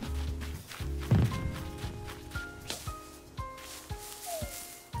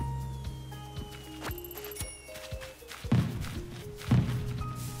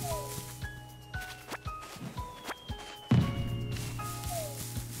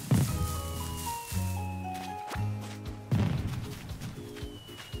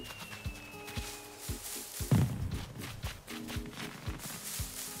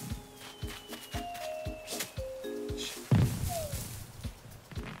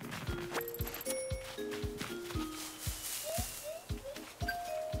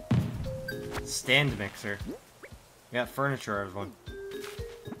 Stand mixer. We got furniture, everyone.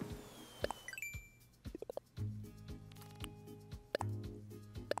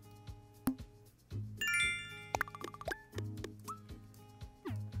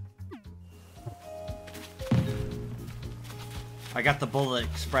 I got the Bullet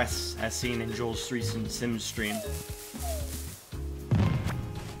Express as seen in Joel's recent Sims stream.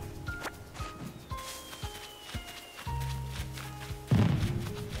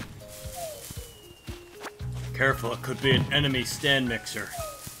 Careful, it could be an enemy stand mixer.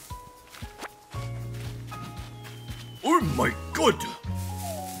 Oh my god!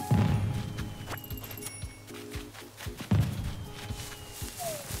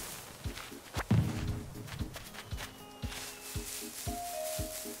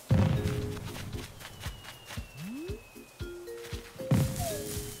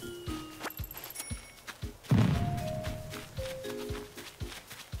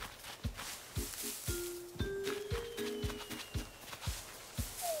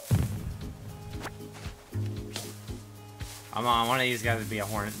 Come on, one of these got to be a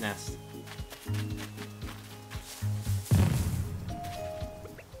hornet nest.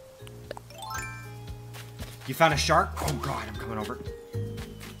 You found a shark? Oh god, I'm coming over.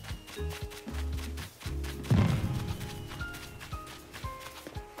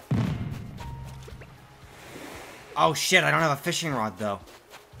 Oh shit, I don't have a fishing rod though.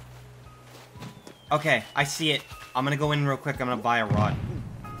 Okay, I see it. I'm gonna go in real quick, I'm gonna buy a rod.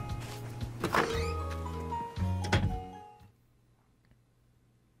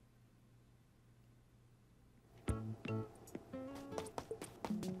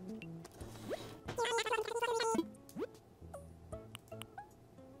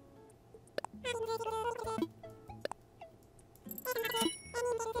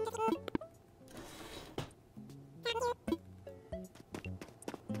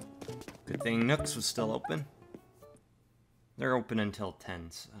 Good thing Nooks was still open. They're open until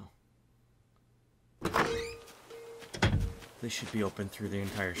 10, so... they should be open through the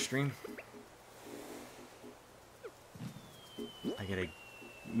entire stream. I gotta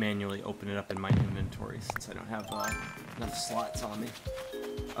manually open it up in my inventory since I don't have enough slots on me.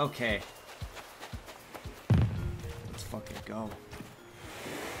 Okay. Let's fucking go.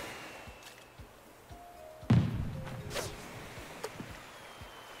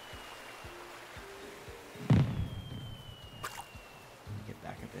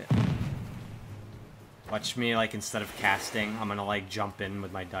 Watch me, like, instead of casting, I'm gonna, like, jump in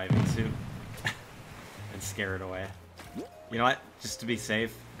with my diving suit and scare it away. You know what? Just to be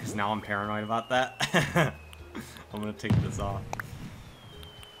safe, because now I'm paranoid about that, I'm gonna take this off.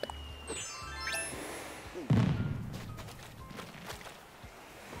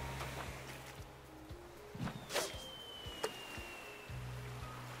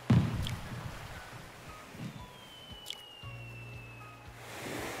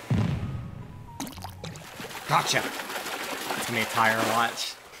 Gotcha! It's gonna be a tire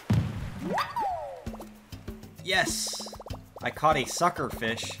watch. Yes! I caught a sucker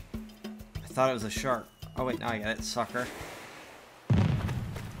fish. I thought it was a shark. Oh wait, now I got it, sucker.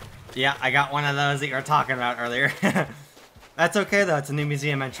 Yeah, I got one of those that you were talking about earlier. That's okay though, it's a new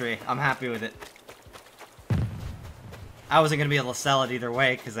museum entry. I'm happy with it. I wasn't gonna be able to sell it either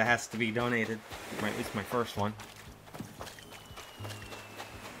way, because it has to be donated. Or at least my first one.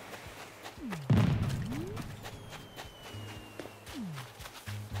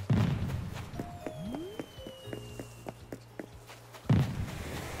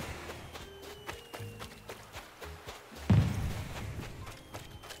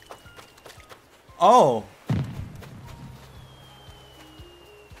 Oh!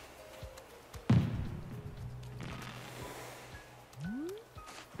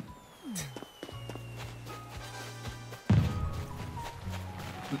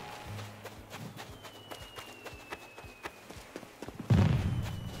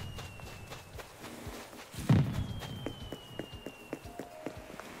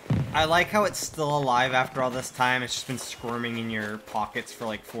 I like how it's still alive after all this time. It's just been squirming in your pockets for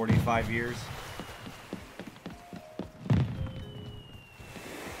like 45 years.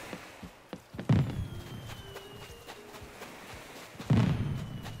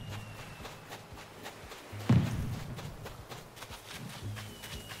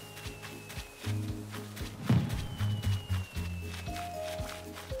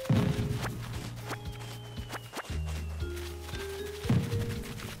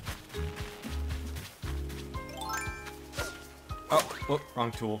 Oh,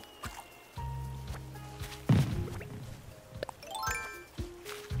 wrong tool.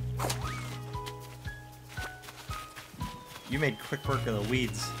 You made quick work of the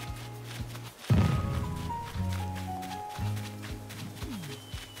weeds.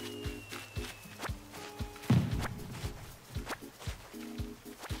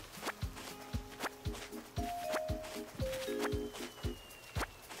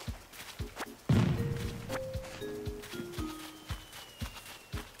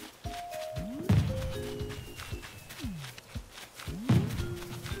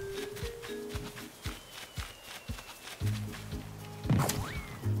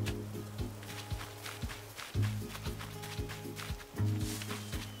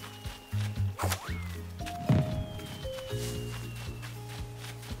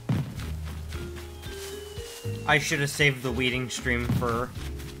 I should have saved the weeding stream for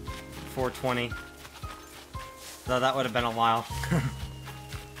 420. Though that would have been a while.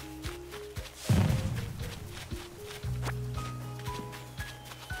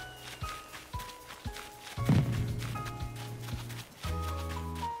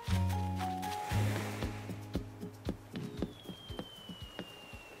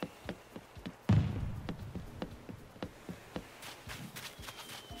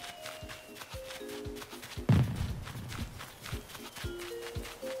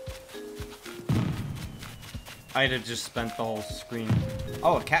 I'd have just spent the whole screen.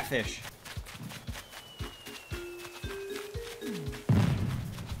 Oh, a catfish.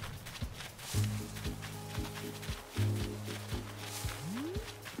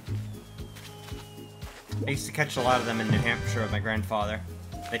 I used to catch a lot of them in New Hampshire with my grandfather.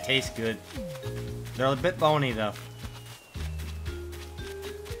 They taste good. They're a bit bony though.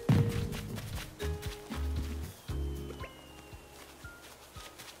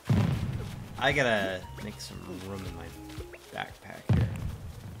 I gotta make some room in my backpack here.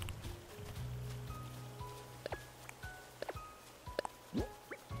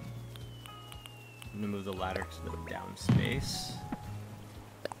 I'm gonna move the ladder to the down space.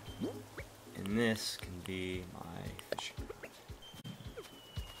 And this can be my fishing rod.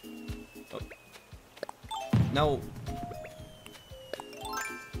 Oh. No!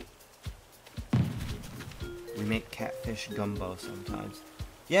 We make catfish gumbo sometimes.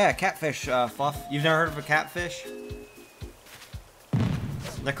 Yeah, catfish, Fluff. You've never heard of a catfish?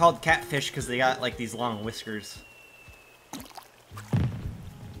 They're called catfish because they got, like, these long whiskers.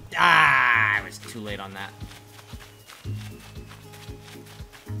 Ah! I was too late on that.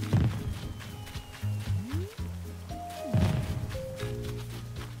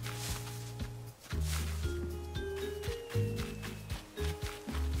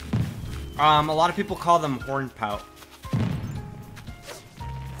 A lot of people call them horned pout.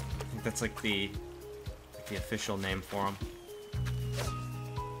 That's like the official name for them.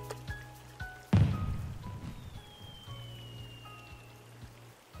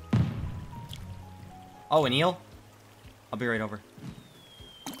 Oh, an eel? I'll be right over.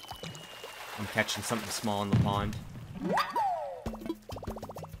 I'm catching something small in the pond.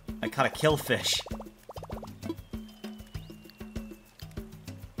 I caught a killfish.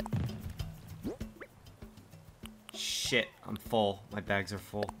 Shit, I'm full. My bags are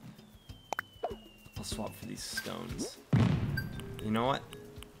full. I'll swap for these stones. You know what?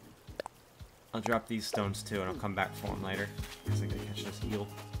 I'll drop these stones too, and I'll come back for them later. Because I gotta catch this eel.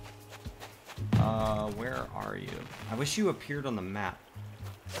 Where are you? I wish you appeared on the map.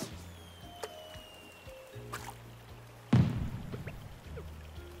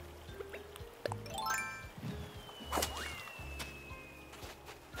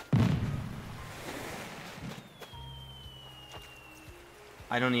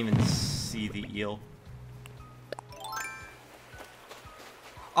 I don't even see the eel.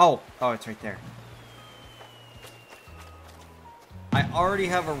 Oh, it's right there. I already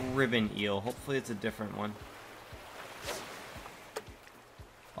have a ribbon eel. Hopefully it's a different one.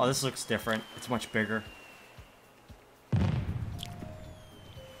 Oh, this looks different. It's much bigger.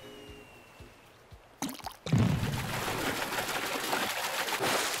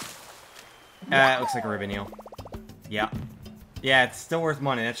 It looks like a ribbon eel. Yeah. Yeah, it's still worth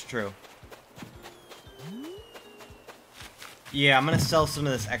money, that's true. Yeah, I'm gonna sell some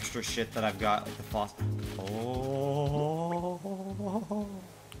of this extra shit that I've got, like the fossil. Oh.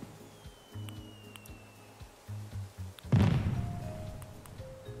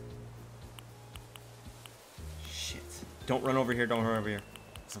 Shit. Don't run over here, don't run over here.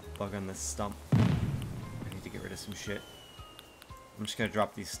 There's a bug on this stump. I need to get rid of some shit. I'm just gonna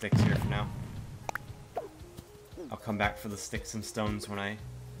drop these sticks here for now. I'll come back for the sticks and stones when I...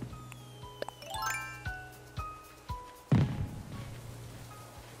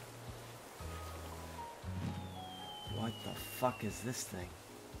 What the fuck is this thing?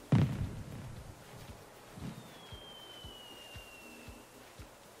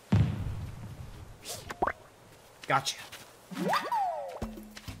 Gotcha.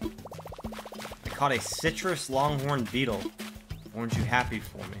 I caught a citrus longhorn beetle. Weren't you happy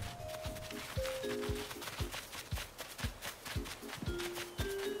for me?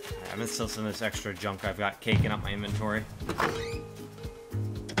 I'm gonna sell some of this extra junk I've got caking up my inventory.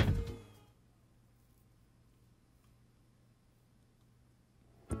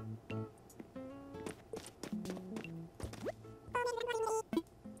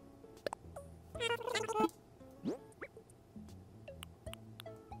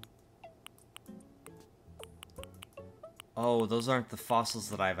 Oh, those aren't the fossils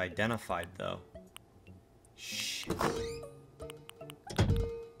that I've identified, though. Shit.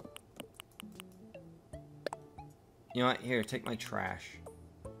 You know what? Here, take my trash.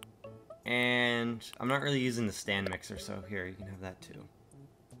 And I'm not really using the stand mixer, so here, you can have that too.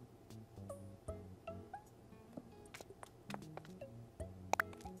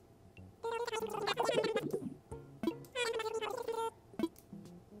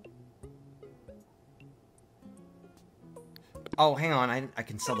 Oh, hang on, I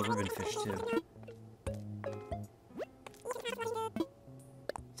can sell the ribbon fish too.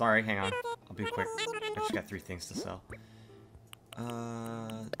 Sorry, hang on. I'll be quick. I just got 3 things to sell.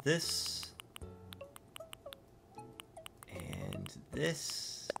 This. And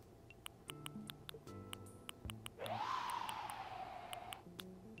this.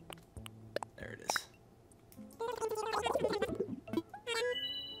 There it is.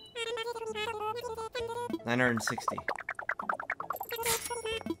 $960.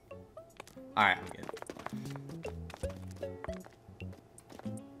 Alright, I'm good.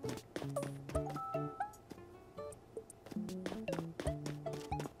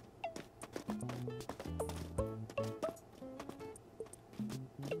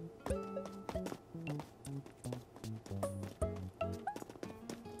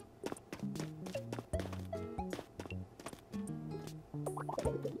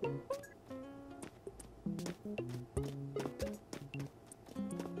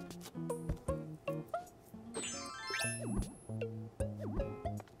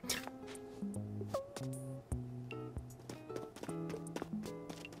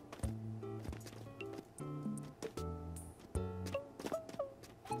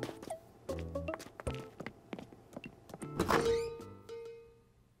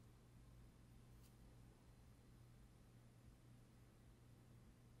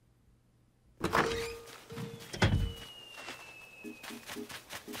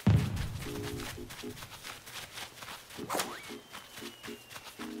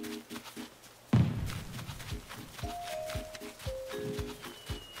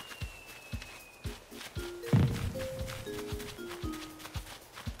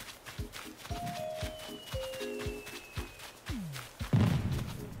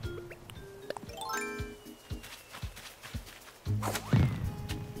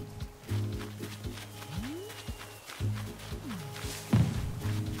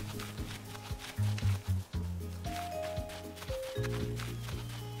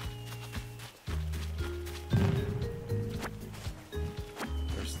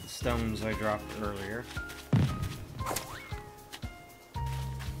 Stones I dropped earlier. And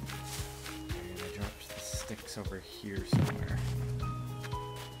I dropped the sticks over here somewhere.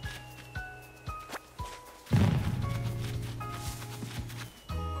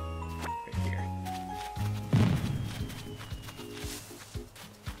 Right here.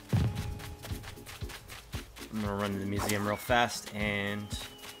 I'm gonna run to the museum real fast and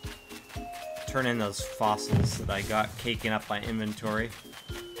turn in those fossils that I got caking up my inventory.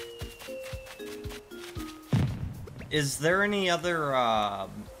 Is there any other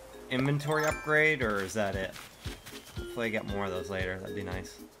inventory upgrade, or is that it? Hopefully I get more of those later, that'd be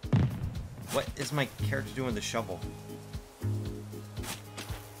nice. What is my character doing with the shovel?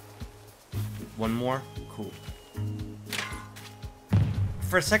 One more? Cool.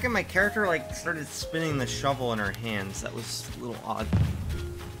 For a second, my character, like, started spinning the shovel in her hands. That was a little odd.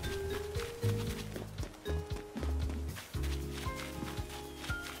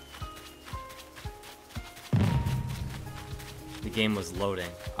 The game was loading.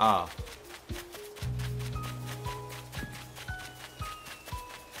 Ah.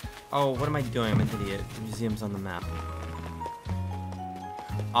 Oh, what am I doing? I'm an idiot. The museum's on the map.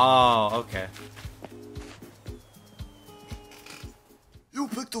 Oh, okay. You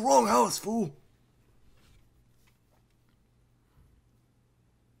picked the wrong house, fool!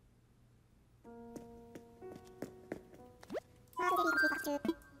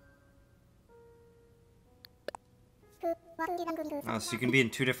 Oh, so you can be in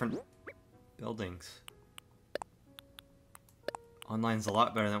 2 different buildings. Online's a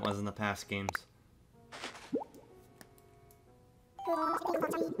lot better than it was in the past games.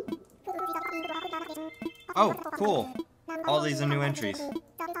 Oh, cool! All these are new entries.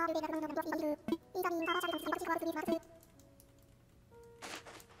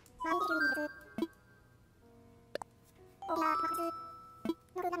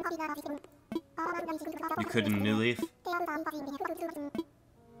 You could in New Leaf?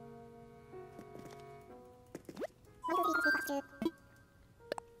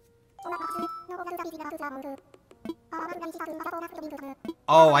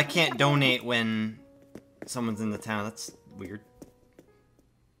 Oh, I can't donate when someone's in the town. That's weird.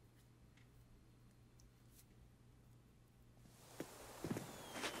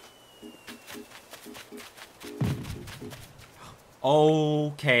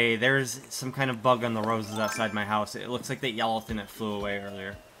 Okay, there's some kind of bug on the roses outside my house. It looks like that yellow thing that flew away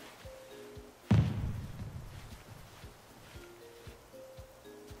earlier.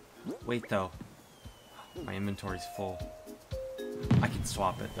 Wait, though. My inventory's full. I can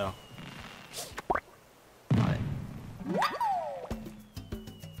swap it, though. Got it.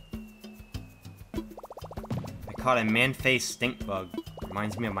 I caught a man-faced stink bug.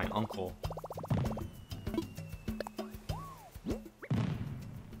 Reminds me of my uncle.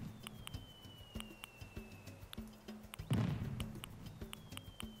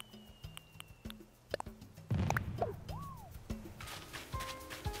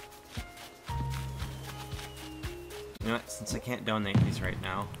 You know what, since I can't donate these right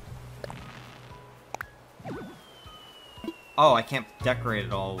now. Oh, I can't decorate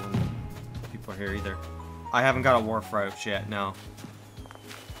it all when people are here either. I haven't got a wharf roach yet, no.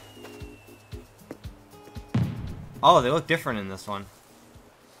 Oh, they look different in this one.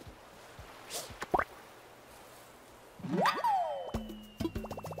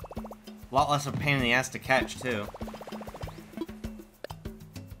 A lot less of a pain in the ass to catch, too.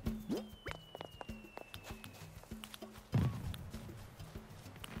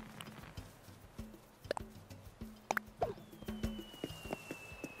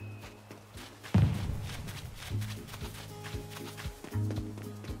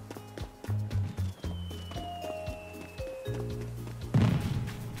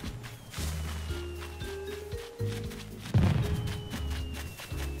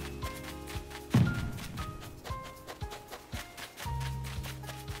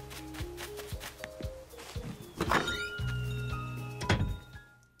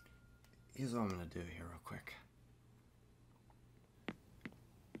 Here's what I'm gonna do here real quick.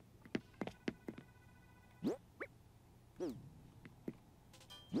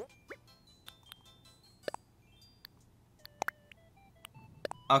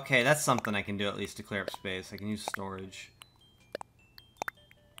 Okay, that's something I can do at least to clear up space. I can use storage.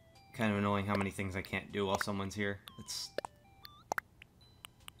 Kind of annoying how many things I can't do while someone's here. It's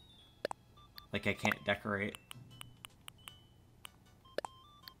like I can't decorate.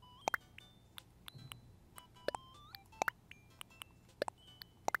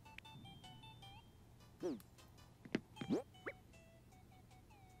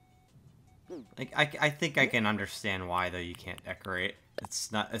 Like, I think I can understand why, though, you can't decorate.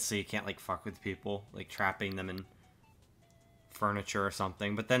 It's not so you can't, like, fuck with people, like, trapping them in furniture or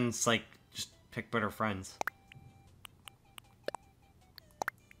something. But then it's like, just pick better friends.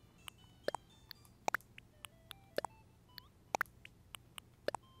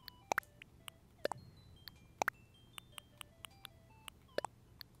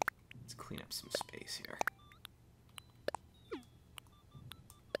 Let's clean up some space here.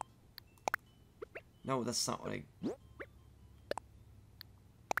 No, that's not what I...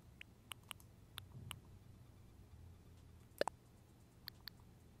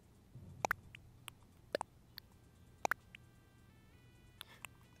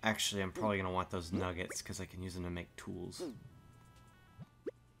 Actually, I'm probably going to want those nuggets, because I can use them to make tools.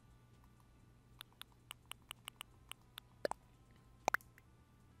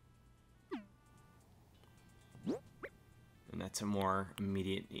 that's a more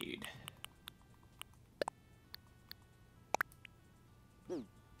immediate need.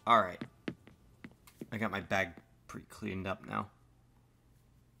 Alright. I got my bag pretty cleaned up now.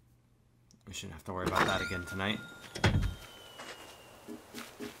 We shouldn't have to worry about that again tonight.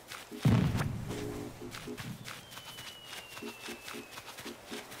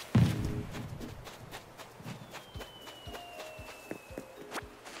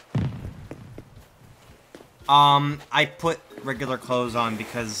 I put regular clothes on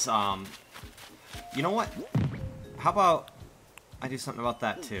because, you know what? How about I do something about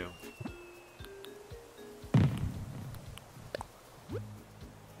that too?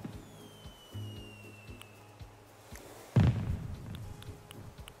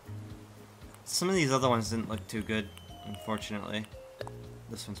 Some of these other ones didn't look too good, unfortunately.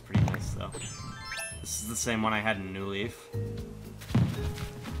 This one's pretty nice, though. This is the same one I had in New Leaf.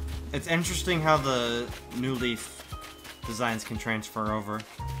 It's interesting how the New Leaf designs can transfer over.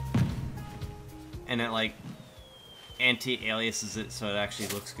 And it, like, anti-aliases it so it actually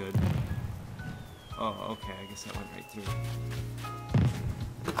looks good. Oh, okay, I guess that went right through.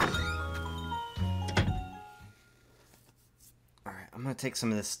 Alright, I'm gonna take some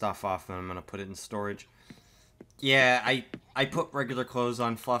of this stuff off and I'm gonna put it in storage. Yeah, I put regular clothes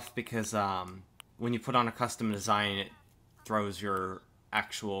on, Fluff, because when you put on a custom design, it throws your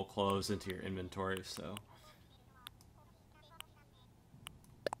actual clothes into your inventory, so...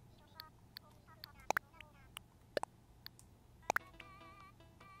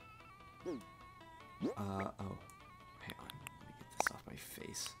 oh. Hang on. Let me get this off my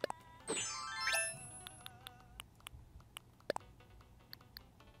face.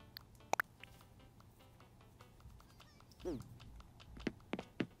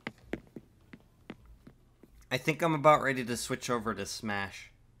 I think I'm about ready to switch over to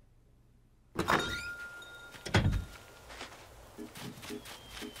Smash.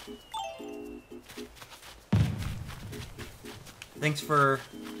 Thanks for...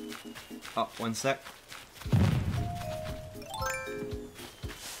 Oh, one sec.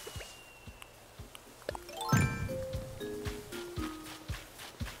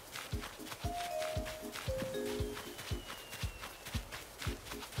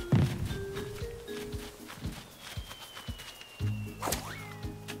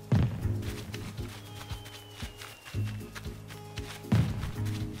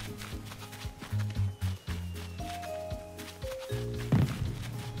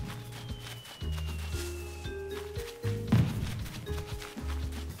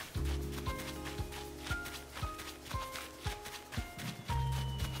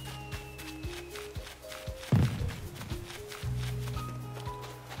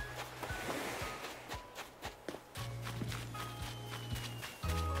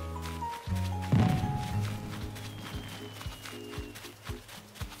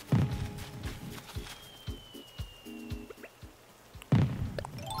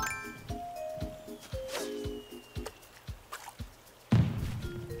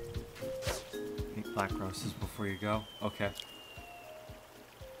 Black roses before you go? Okay.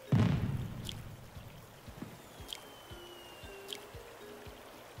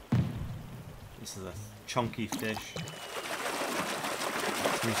 This is a chunky fish. Give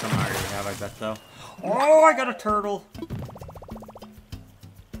me something I already have, I bet, though. Oh, I got a turtle!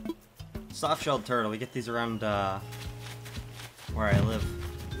 Soft-shelled turtle. We get these around, where I live.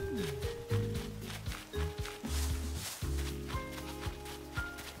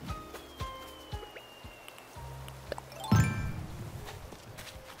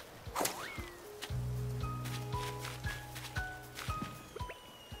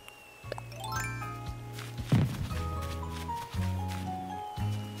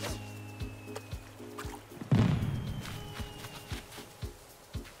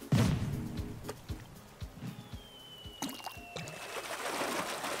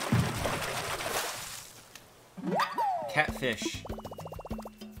 Catfish.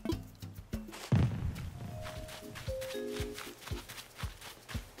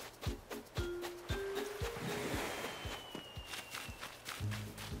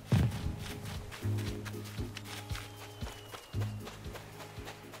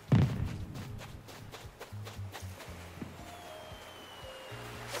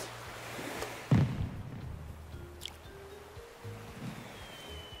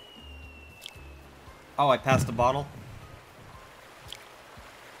 Oh, I passed the bottle?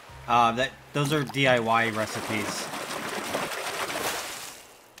 Those are DIY recipes.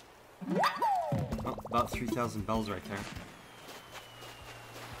 Oh, about 3,000 bells right there.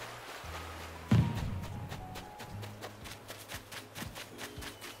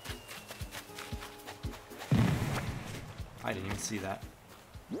 I didn't even see that.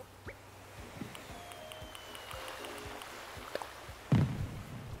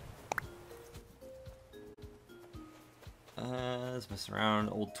 Let's mess around.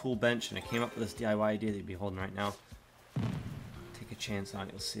 Old tool bench, and I came up with this DIY idea that you'd be holding right now. Take a chance on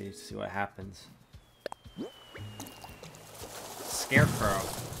it. You'll see what happens. Scarecrow.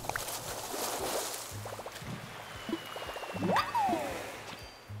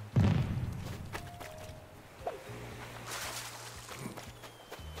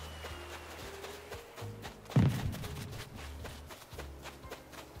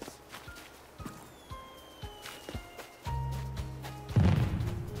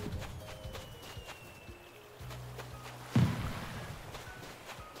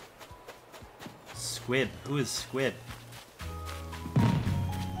 Squib. Who is Squib?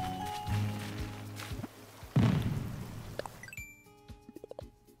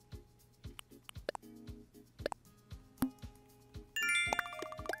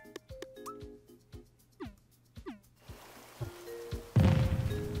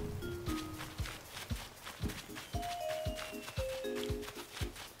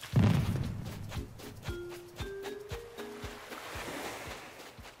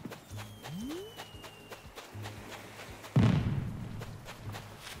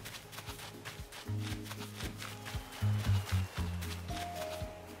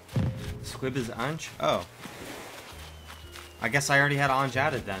 Squib is Anj? Oh. I guess I already had Anj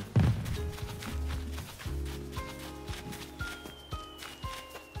added then.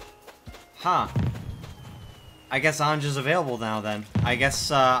 Huh. I guess Anj is available now then. I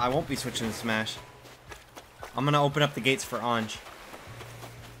guess I won't be switching to Smash. I'm gonna open up the gates for Anj.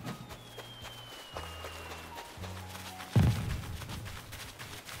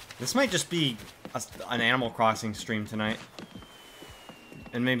 This might just be an Animal Crossing stream tonight.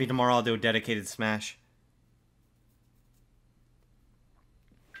 And maybe tomorrow I'll do a dedicated Smash.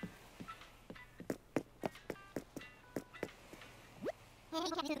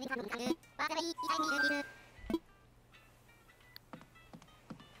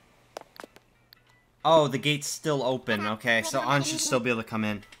 Oh, the gate's still open. Okay, so Anj should still be able to come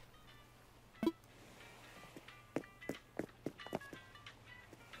in.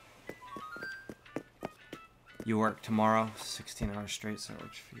 You work tomorrow, 16 hours straight, so it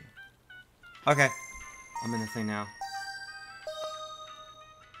works for you. Okay, I'm in the thing now.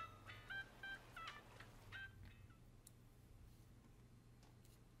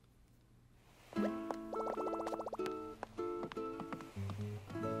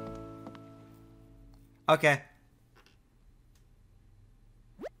 Okay.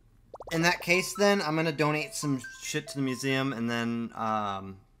 In that case, then, I'm gonna donate some shit to the museum, and then,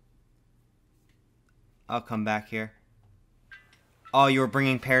 I'll come back here. Oh, you were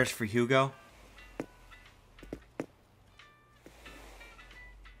bringing pears for Hugo?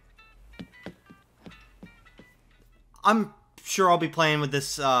 I'm sure I'll be playing with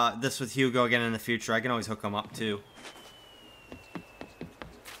this with Hugo again in the future. I can always hook him up too.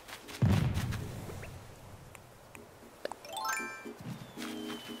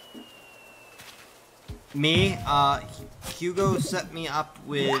 Me, Hugo set me up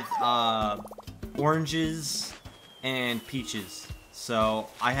with oranges and peaches. So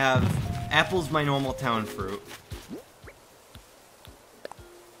I have apples, my normal town fruit.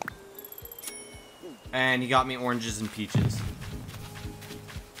 And he got me oranges and peaches.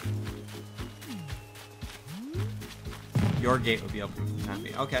 Your gate would be open for the time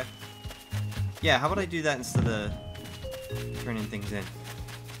being. Okay. Yeah, how about I do that instead of turning things in?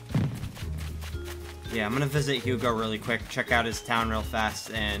 Yeah, I'm gonna visit Hugo really quick, check out his town real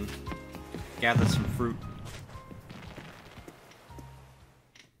fast, and gather some fruit.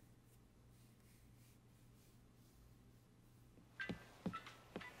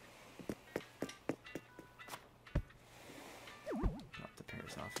 Drop the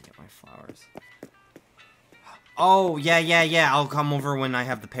pears off and get my flowers. Oh, yeah. I'll come over when I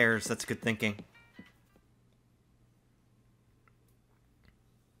have the pears. That's good thinking.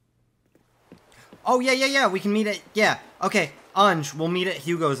 Oh, yeah. We can meet at... Yeah. Okay. Anj, we'll meet at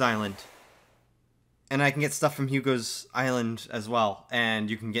Hugo's Island. And I can get stuff from Hugo's Island as well. And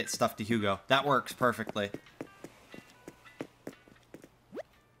you can get stuff to Hugo. That works perfectly.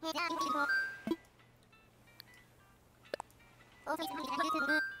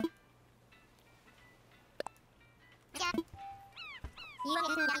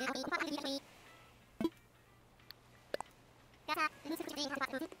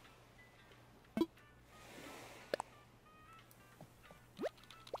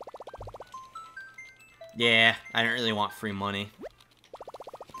 Yeah, I don't really want free money.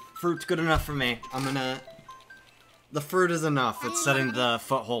 Fruit's good enough for me. I'm gonna The fruit is enough. It's setting the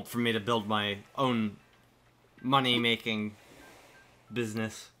foothold for me to build my own money-making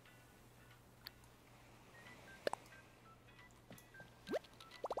business.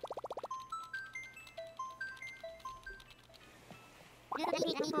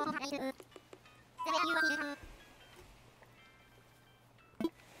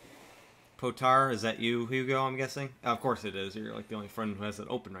 Potar, is that you, Hugo, I'm guessing? Of course it is. You're like the only friend who has it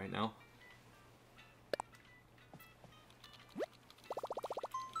open right now.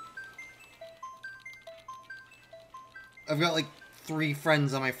 I've got like 3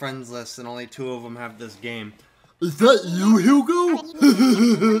 friends on my friends list and only 2 of them have this game. Is that you, Hugo?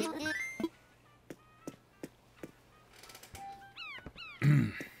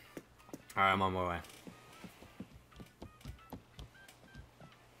 Alright, I'm on my way.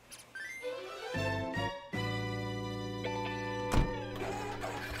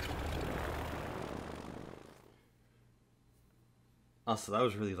 Oh, so that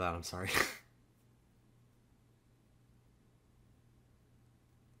was really loud, I'm sorry.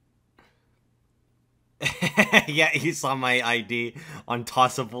 Yeah, you saw my ID on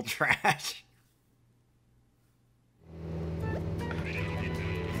tossable trash.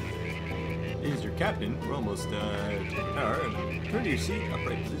 This is your captain. We're almost power. Turn to your seat,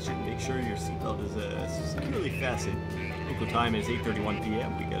 upright position. Make sure your seatbelt is securely fastened. Local time is 8:31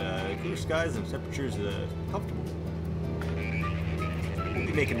 p.m. We got clear skies and temperatures comfortable. We'll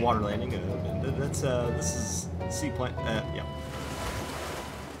be making water landing. This is seaplane. Yeah.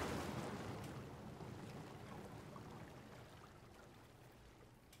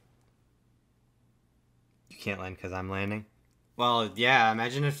 You can't land because I'm landing. Well, yeah.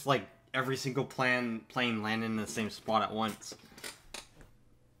 Imagine if like every single plane landed in the same spot at once.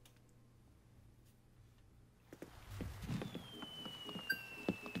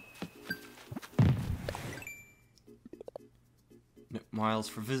 No miles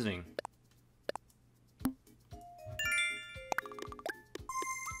for visiting.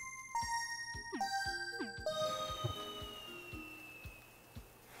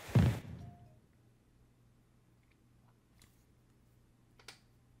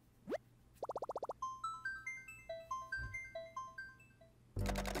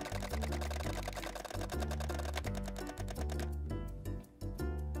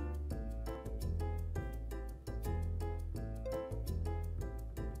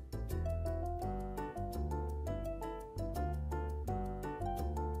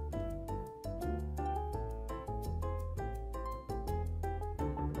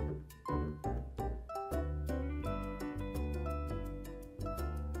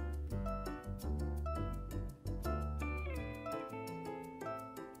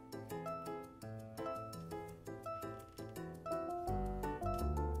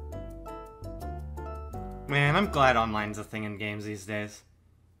 Man, I'm glad online's a thing in games these days.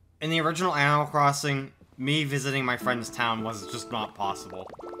 In the original Animal Crossing, me visiting my friend's town was just not possible.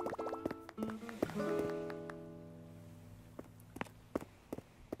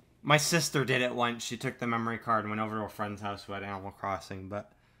 My sister did it once. She took the memory card and went over to a friend's house who had Animal Crossing,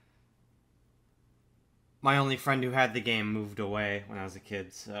 but my only friend who had the game moved away when I was a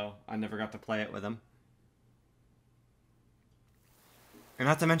kid, so I never got to play it with him. And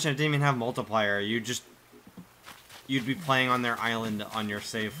not to mention, it didn't even have multiplayer. You'd be playing on their island on your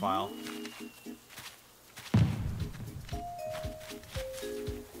save file.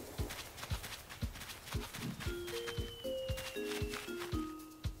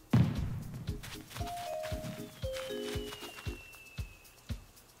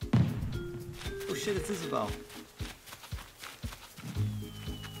 Oh shit, it's Isabel.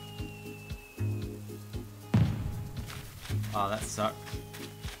 Oh, that sucked.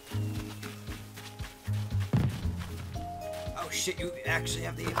 Oh shit, you actually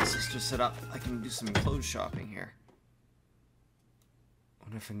have the Ava Sister set up. I can do some clothes shopping here.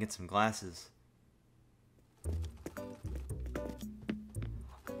 Wonder if I can get some glasses.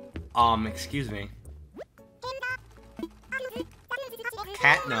 Excuse me.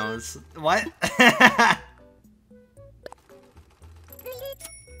 Cat nose. What?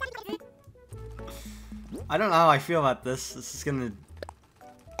 I don't know how I feel about this. This is gonna...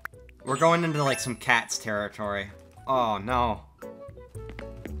 We're going into, like, some cats territory. Oh, no.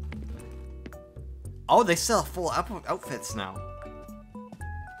 Oh, they sell full outfits now.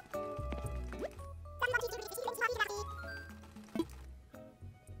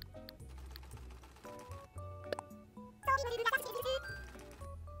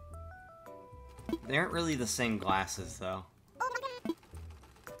 They aren't really the same glasses, though.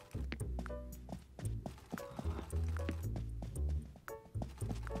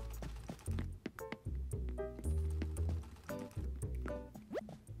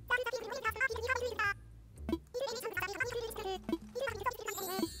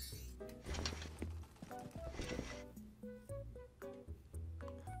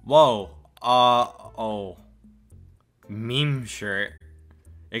 Whoa. Oh. Meme shirt.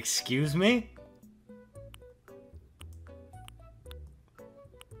 Excuse me?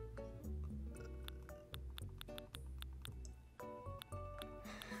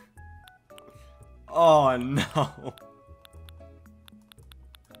 Oh no.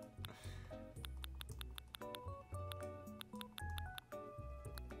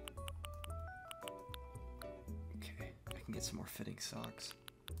 Okay, I can get some more fitting socks.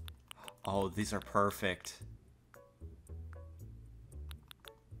 Oh, these are perfect.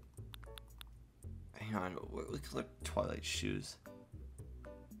 Hang on, look like Twilight shoes.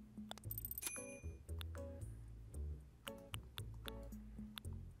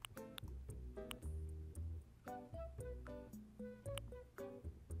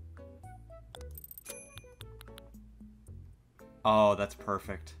 Oh, that's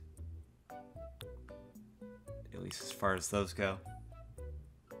perfect. At least as far as those go.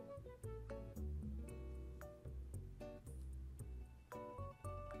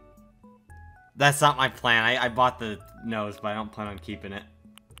 That's not my plan. I bought the nose, but I don't plan on keeping it.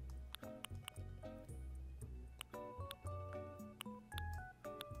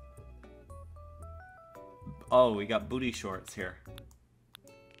 Oh, we got booty shorts here.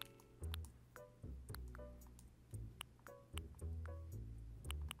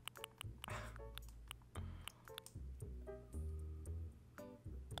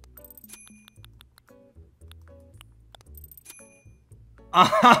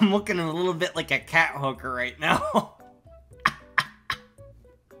 I'm looking a little bit like a cat hooker right now.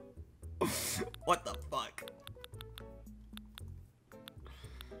 What the fuck?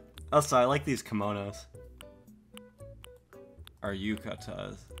 Also, I like these kimonos. Or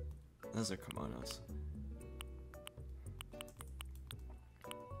yukatas. Those are kimonos.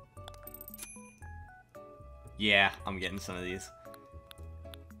 Yeah, I'm getting some of these.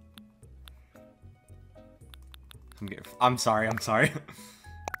 I'm sorry.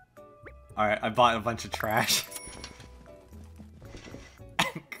 Alright, I bought a bunch of trash.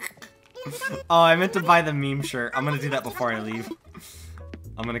 Oh, I meant to buy the meme shirt. I'm gonna do that before I leave.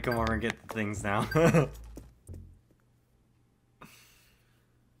 I'm gonna come over and get the things now.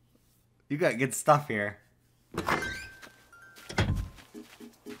 You got good stuff here.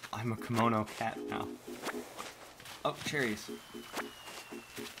 I'm a kimono cat now. Oh, cherries.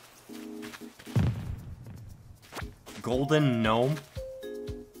 Golden gnome.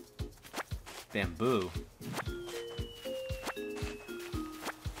 Bamboo.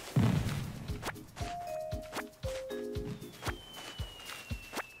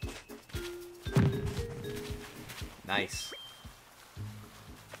 Nice.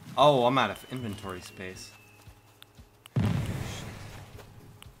 Oh, I'm out of inventory space.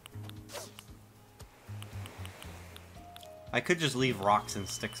 I could just leave rocks and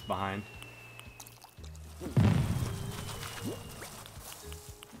sticks behind.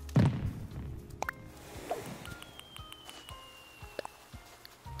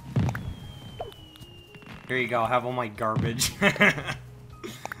 Here you go, have all my garbage.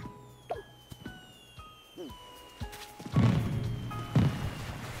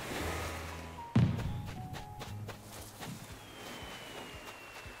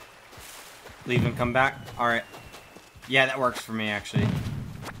 Leave and come back? Alright. Yeah, that works for me, actually.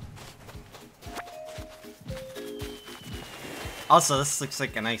 Also, this looks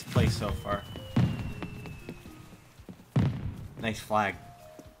like a nice place so far. Nice flag.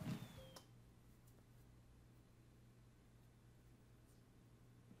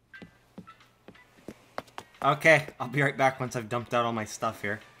 Okay, I'll be right back once I've dumped out all my stuff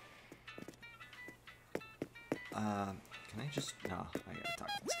here. Can I just... No, I gotta talk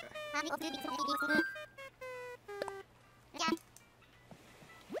to this guy.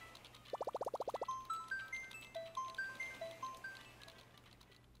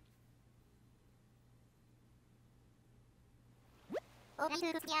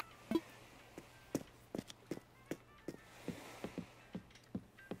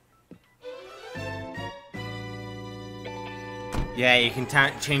 Yeah, you can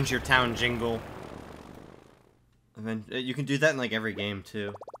change your town jingle. And then you can do that in like every game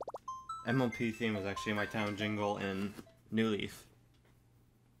too. MLP theme was actually my town jingle in New Leaf.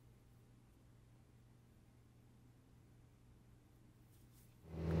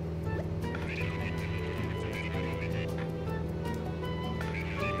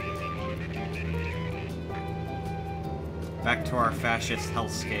 Back to our fascist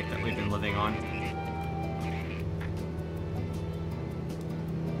hellscape that we've been living on.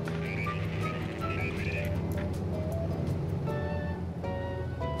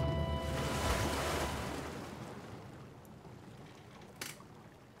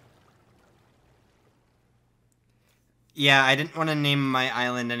 Yeah, I didn't want to name my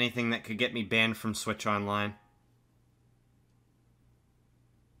island anything that could get me banned from Switch Online.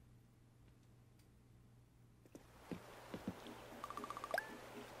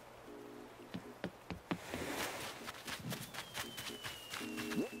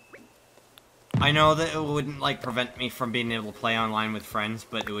 I know that it wouldn't, like, prevent me from being able to play online with friends,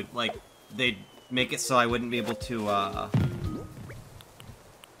 but it would, like, they'd make it so I wouldn't be able to,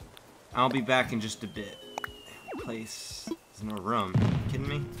 I'll be back in just a bit. Place... There's no room. Are you kidding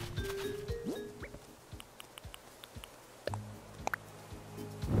me?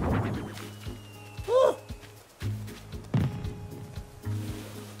 Woo!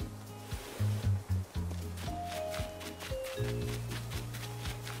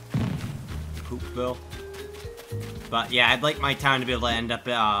 Poopville. But yeah, I'd like my town to be able to end up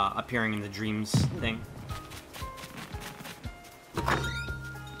appearing in the Dreams thing.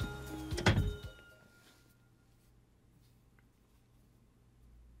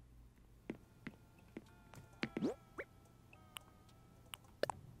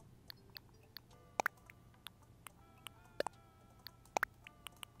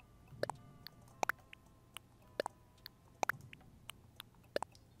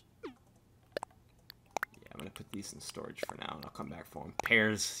 Put these in storage for now, and I'll come back for them.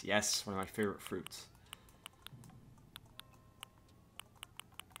 Pears, yes, one of my favorite fruits.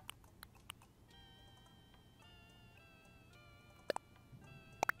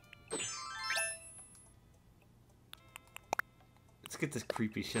 Let's get this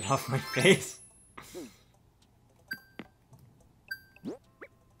creepy shit off my face.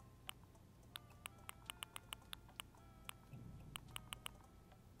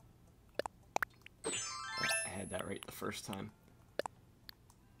 That right the first time.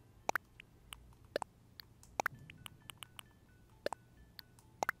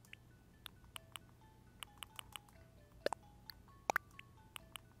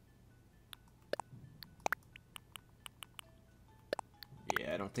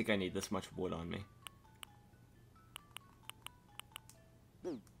 Yeah, I don't think I need this much wood on me.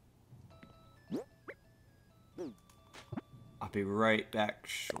 I'll be right back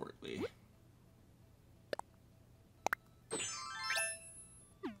shortly.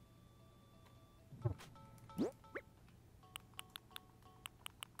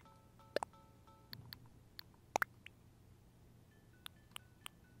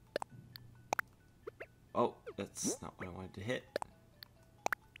 Oh, that's not what I wanted to hit.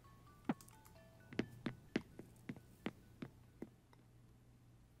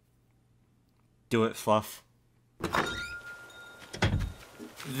 Do it, Fluff.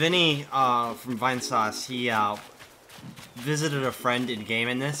 Vinny, from Vinesauce, he, visited a friend in-game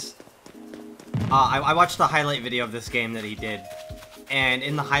in this. I watched the highlight video of this game that he did. And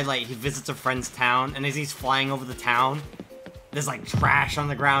in the highlight, he visits a friend's town, and as he's flying over the town, there's, like, trash on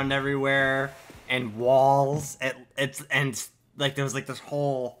the ground everywhere. And walls, and like there was like this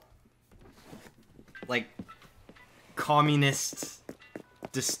whole like communist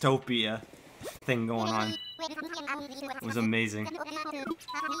dystopia thing going on. It was amazing.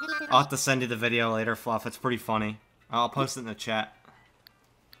 I'll have to send you the video later, Fluff. It's pretty funny. I'll post it in the chat.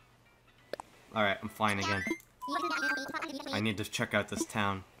 Alright, I'm flying again. I need to check out this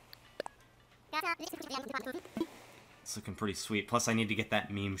town. It's looking pretty sweet. Plus, I need to get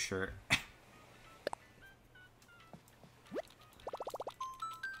that meme shirt.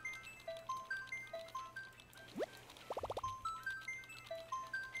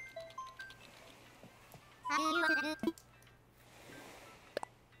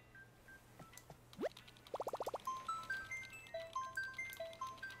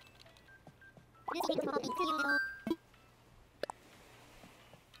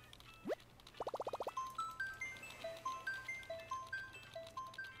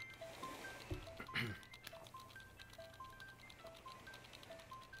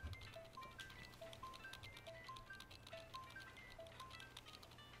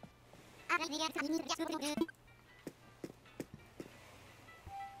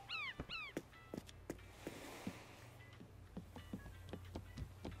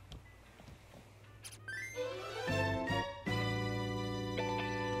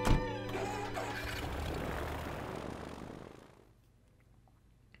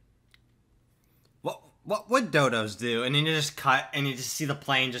 What would dodos do? And then you just cut, and you just see the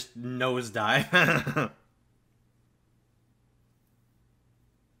plane just nosedive.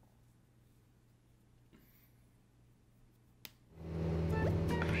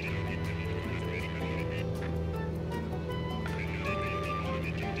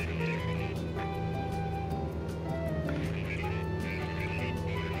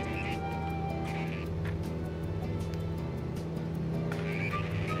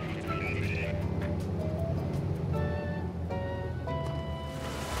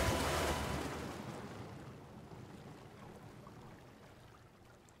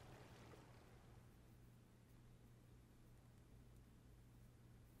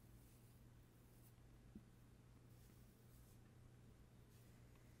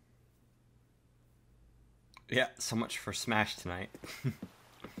 Yeah, so much for Smash tonight.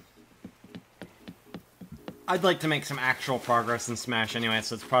 I'd like to make some actual progress in Smash anyway,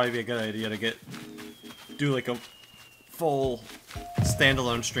 so it's probably be a good idea to do like a full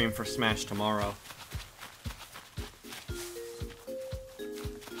standalone stream for Smash tomorrow.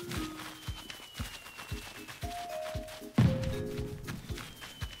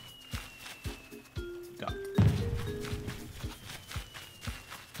 Duck.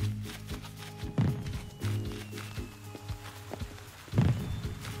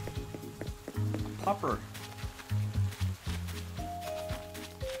 Popper.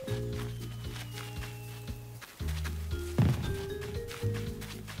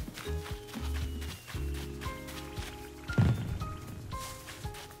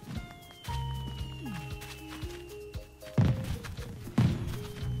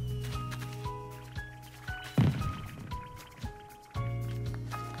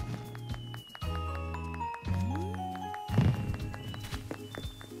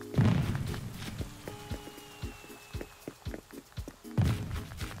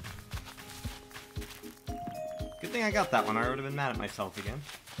 Good thing I got that one. I would have been mad at myself again.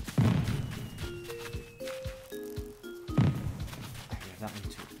 I have that one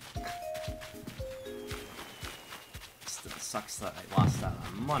too. Still sucks that I lost that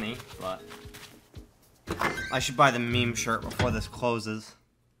on money, but I should buy the meme shirt before this closes.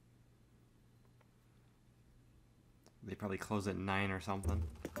 They probably close at 9 or something.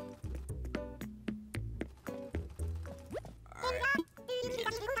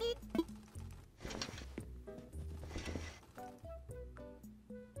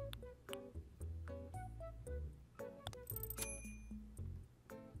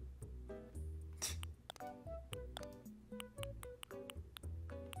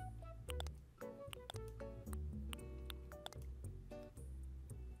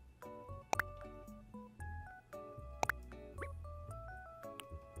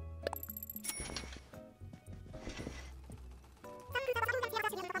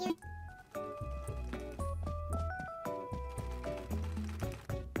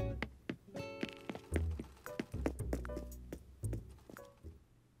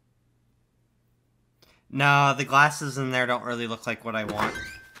 No, the glasses in there don't really look like what I want.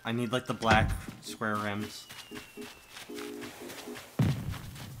 I need like the black square rims.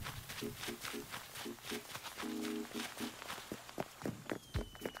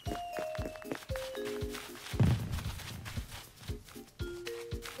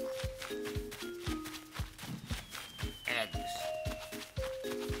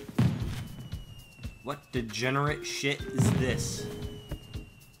 What degenerate shit is this?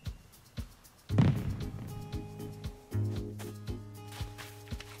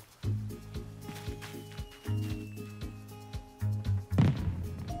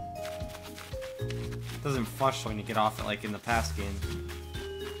 Doesn't flush when you get off it like in the past game.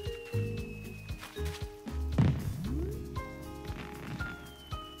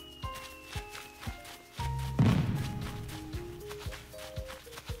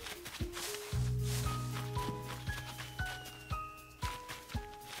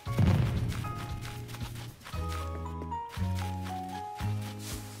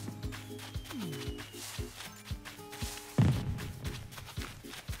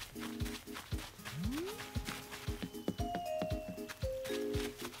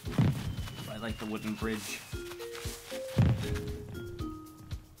 The wooden bridge.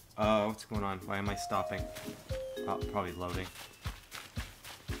 What's going on? Why am I stopping? Oh, probably loading.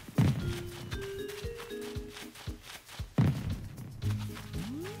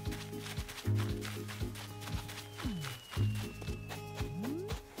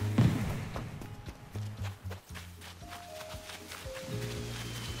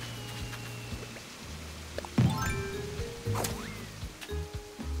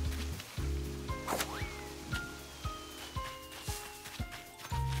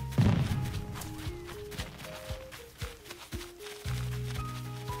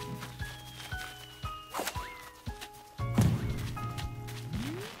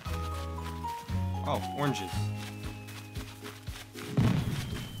 Oh, oranges.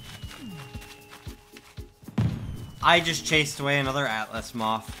 I just chased away another Atlas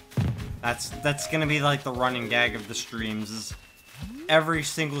moth. That's gonna be like the running gag of the streams. Is every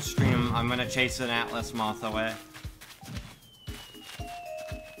single stream I'm gonna chase an Atlas moth away.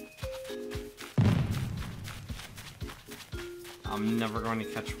 I'm never going to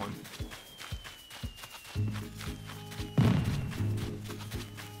catch one.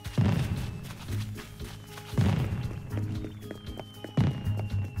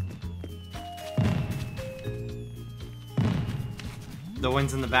 The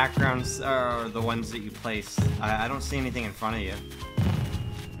ones in the backgrounds are the ones that you place. I don't see anything in front of you.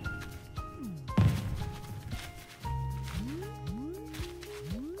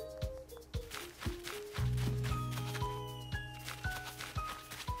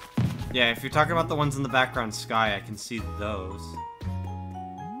 Yeah, if you're talking about the ones in the background sky, I can see those.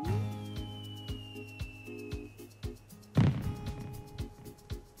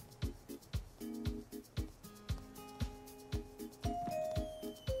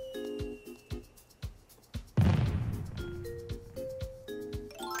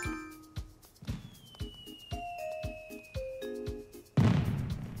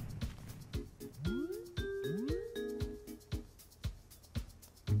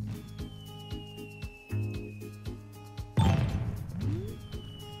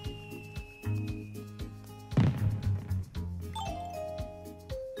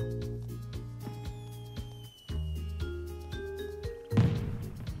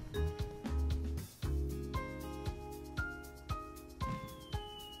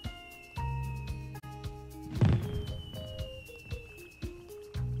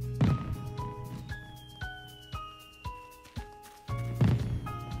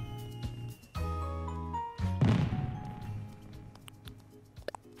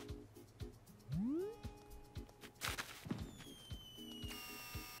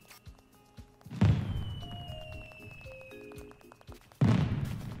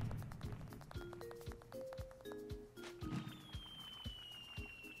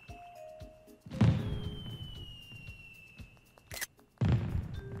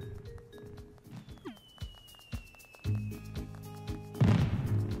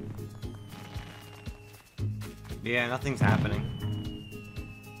 Yeah, nothing's happening.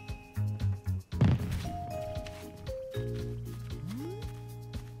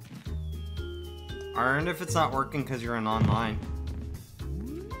 I wonder if it's not working because you're in online.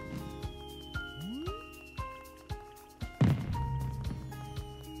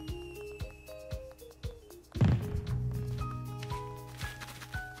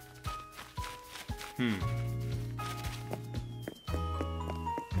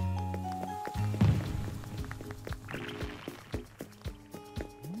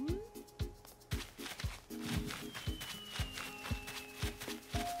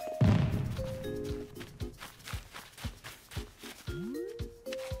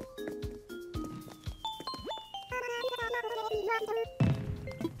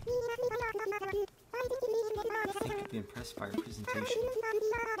 Be impressed by your presentation.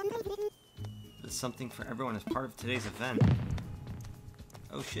 There's something for everyone as part of today's event.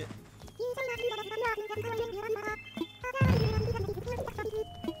 Oh shit.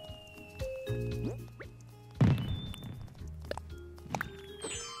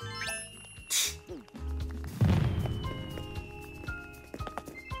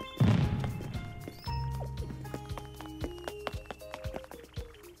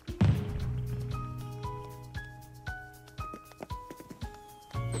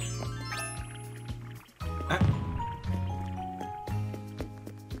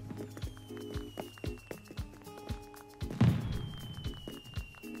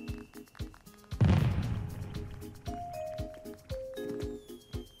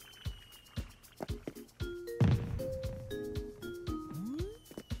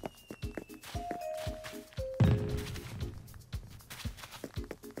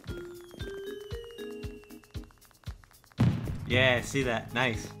 Yeah, I see that.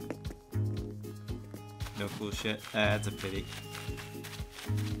 Nice. No cool shit. That's a pity.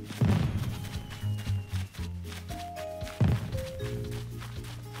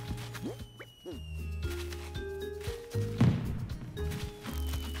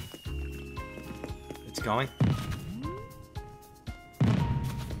 It's going.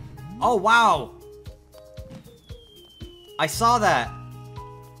 Oh, wow! I saw that!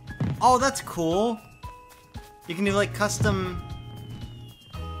 Oh, that's cool! You can do like custom...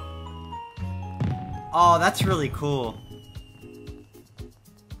 Oh, that's really cool.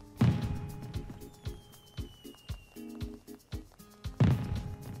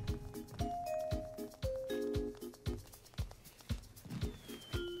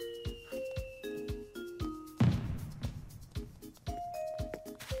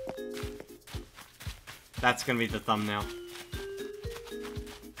 That's gonna be the thumbnail.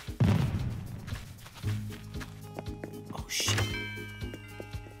 Oh shit.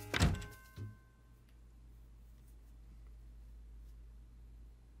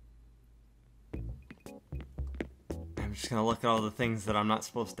 I'm just gonna look at all the things that I'm not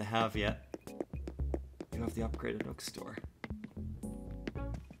supposed to have yet. You have the upgraded Nook store.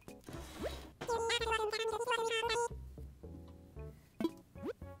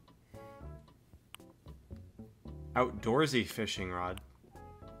 Outdoorsy fishing rod.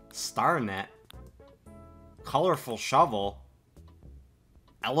 Star net. Colorful shovel.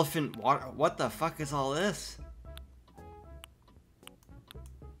 Elephant water. What the fuck is all this?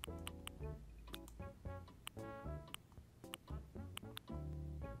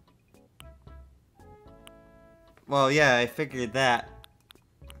 Well, yeah, I figured that.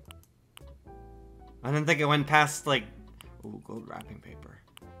 I didn't think it went past, like... Ooh, gold wrapping paper.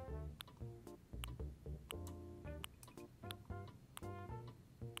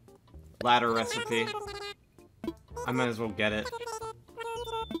 Ladder recipe. I might as well get it.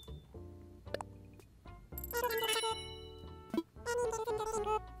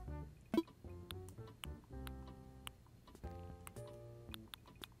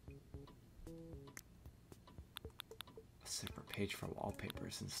 A separate page for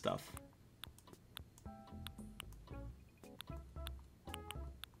wallpapers and stuff.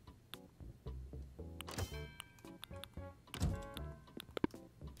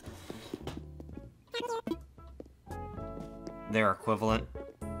 Their equivalent.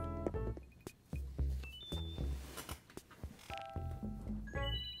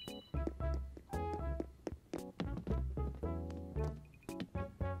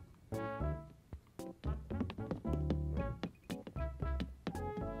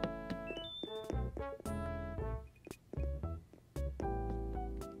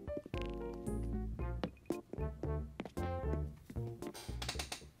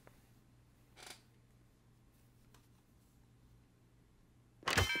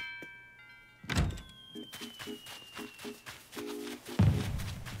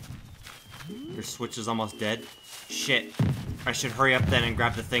 Your Switch is almost dead. Shit. I should hurry up then and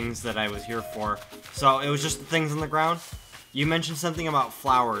grab the things that I was here for. So, it was just the things on the ground? You mentioned something about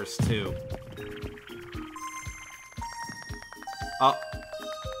flowers, too. Oh.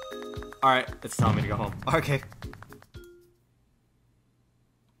 Alright, it's telling me to go home. Okay.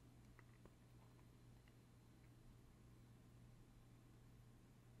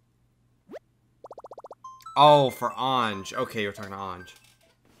 Oh, for Anj. Okay, you're talking to Anj.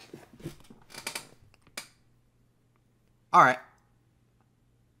 Alright.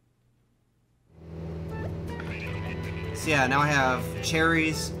 So yeah, now I have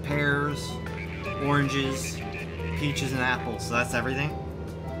cherries, pears, oranges, peaches, and apples. So that's everything.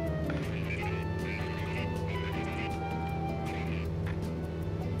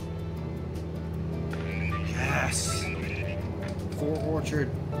 Yes! For orchard.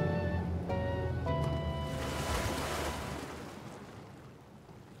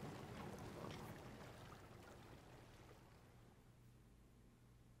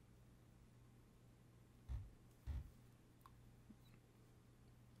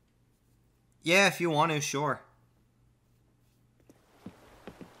 Yeah, if you want to, sure.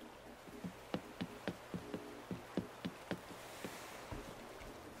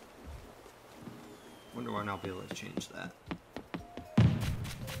 Wonder when I'll be able to change that.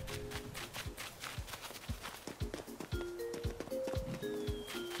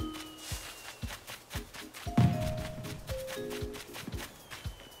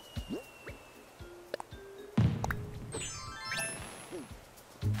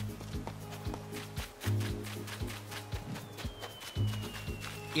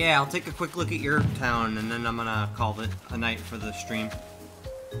 Yeah, I'll take a quick look at your town, and then I'm gonna call it a night for the stream.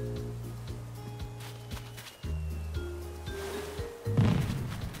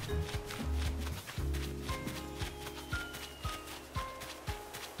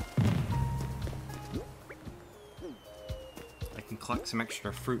 I can collect some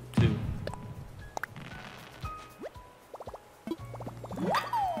extra fruit, too.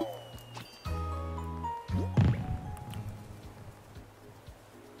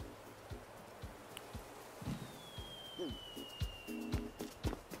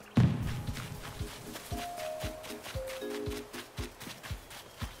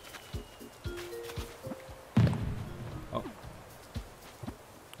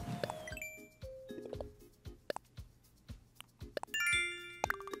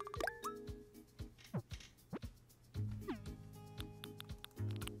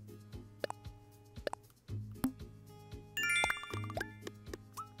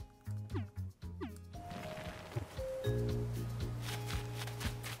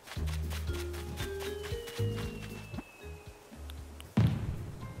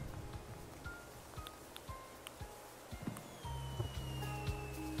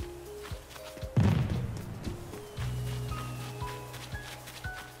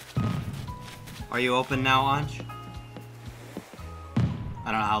 Are you open now, Anj?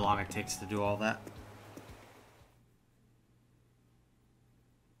 I don't know how long it takes to do all that.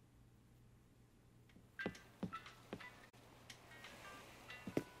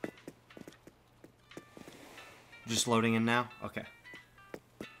 Just loading in now? Okay.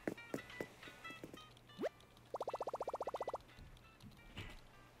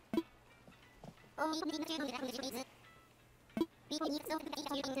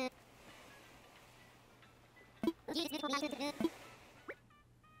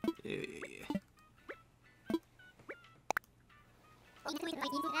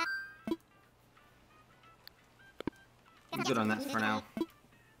 I'm good on that for now.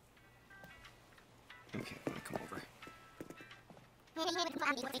 Okay, I'm gonna come over.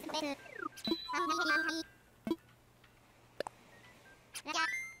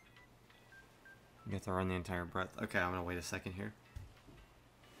 You have to run the entire breadth. Okay, I'm gonna wait a second here.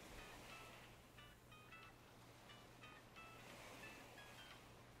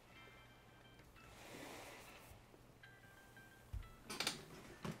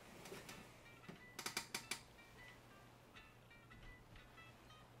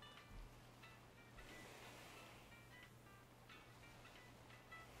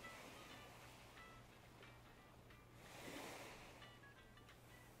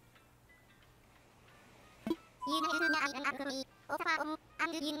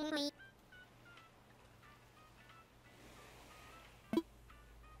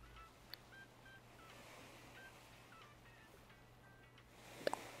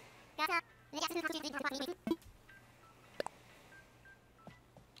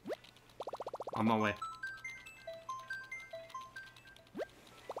 On my way.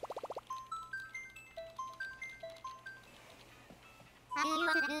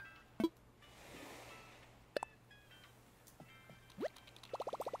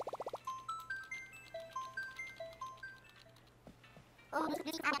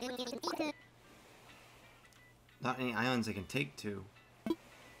 Not any islands I can take to.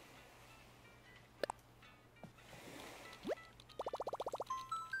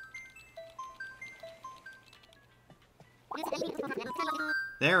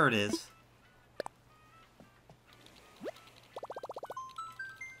 There it is.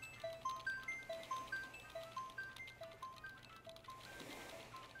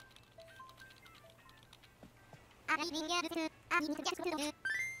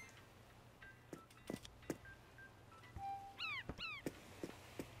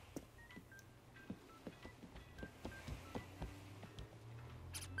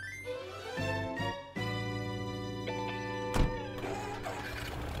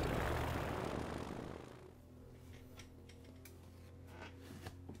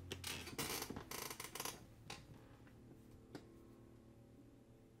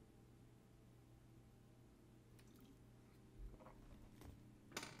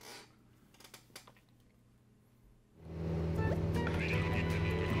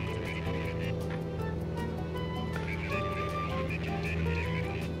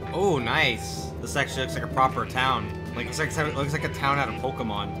 Oh, nice. This actually looks like a proper town. Like it looks like a town out of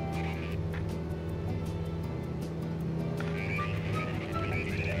Pokemon.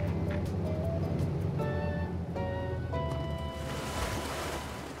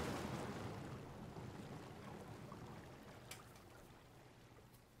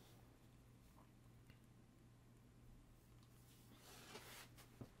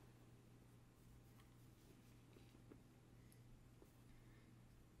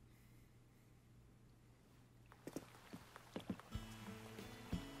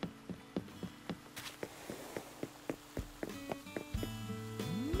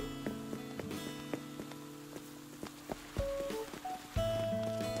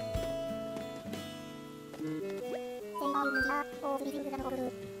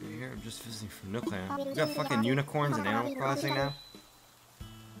 Here, I'm just visiting from Nookland. We got fucking unicorns in Animal Crossing now?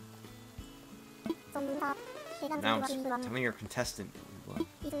 Now, tell me you're a contestant.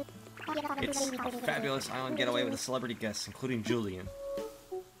 It's a fabulous island getaway with a celebrity guest, including Julian.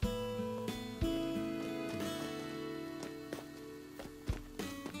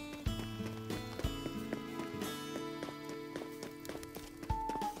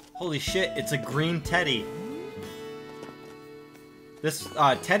 Holy shit, it's a green Teddy. This,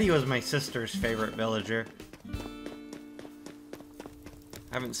 Teddy was my sister's favorite villager. I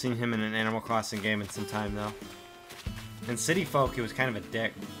haven't seen him in an Animal Crossing game in some time, though. In City Folk, he was kind of a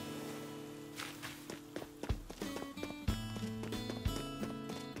dick.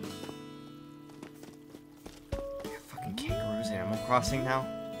 Fucking kangaroos in Animal Crossing now?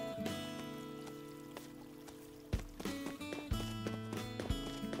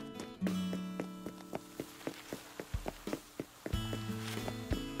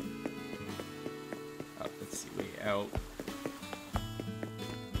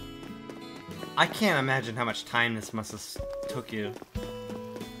 I can't imagine how much time this must have took you.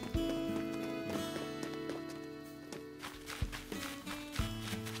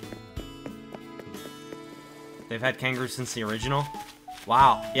 They've had kangaroos since the original?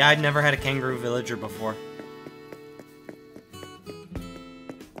 Wow. Yeah, I'd never had a kangaroo villager before.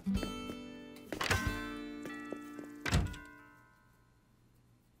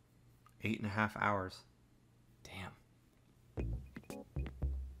 Eight and a half hours. Damn.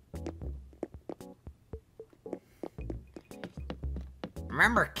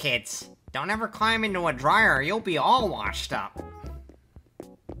 Remember, kids, don't ever climb into a dryer or you'll be all washed up.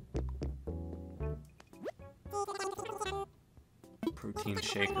 Protein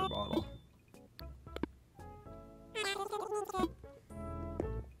shaker bottle.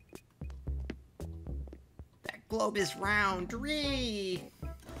 That globe is round. Ree!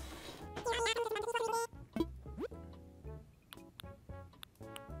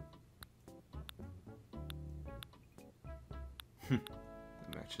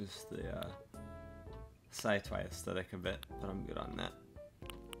 Matches the sci-fi aesthetic a bit, but I'm good on that.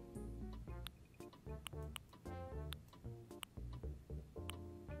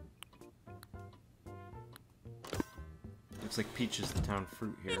 Looks like peach is the town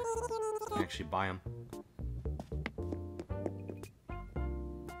fruit here. You can actually buy them.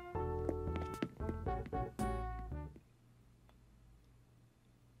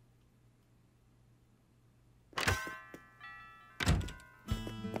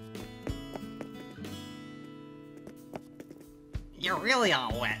 You're really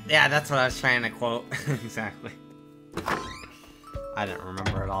all wet. Yeah, that's what I was trying to quote. Exactly. I didn't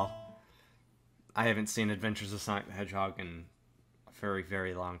remember at all. I haven't seen Adventures of Sonic the Hedgehog in a very,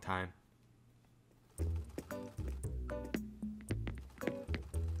 very long time.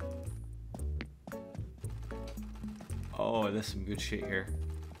 Oh, there's some good shit here.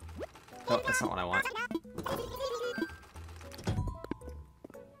 Oh, that's not what I want.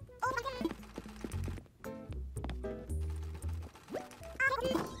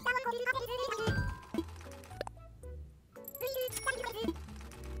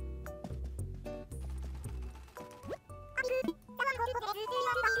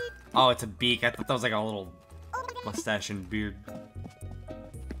 Oh, it's a beak. I thought that was like a little mustache and beard.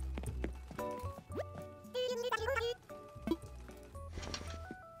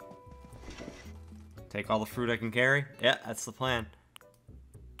 Take all the fruit I can carry? Yeah, that's the plan.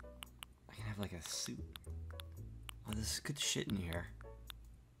 I can have like a soup. Oh, there's good shit in here.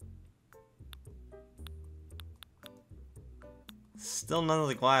 Still none of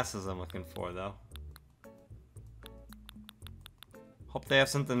the glasses I'm looking for, though. Hope they have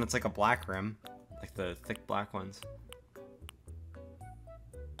something that's like a black rim. Like the thick black ones.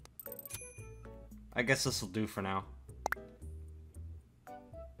 I guess this will do for now.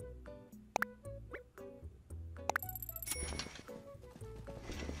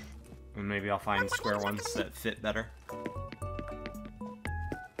 And maybe I'll find square ones that fit better.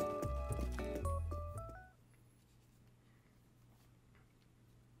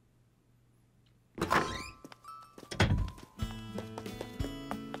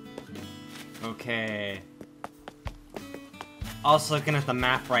 Okay. Also looking at the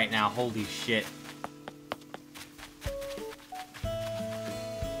map right now, holy shit.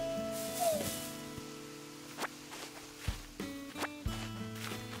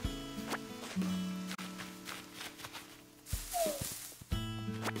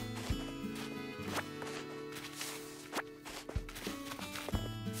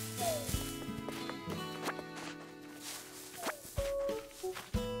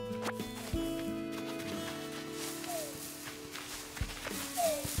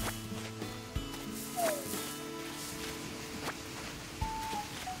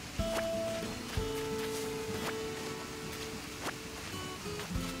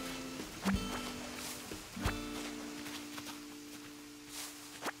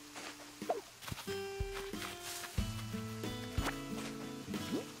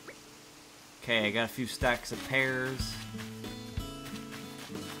 Okay, I got a few stacks of pears.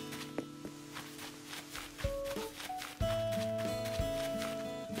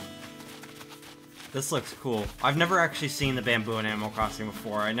 This looks cool. I've never actually seen the bamboo in Animal Crossing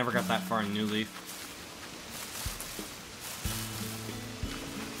before. I never got that far in New Leaf.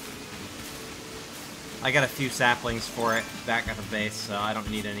 I got a few saplings for it back at the base, so I don't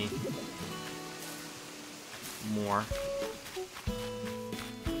need any more.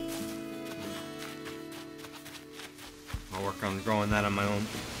 I'll work on growing that on my own.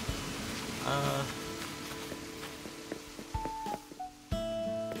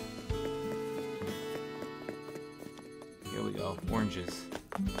 Here we go. Oranges.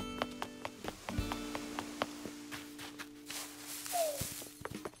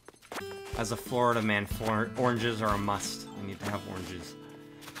 As a Florida man, oranges are a must. I need to have oranges.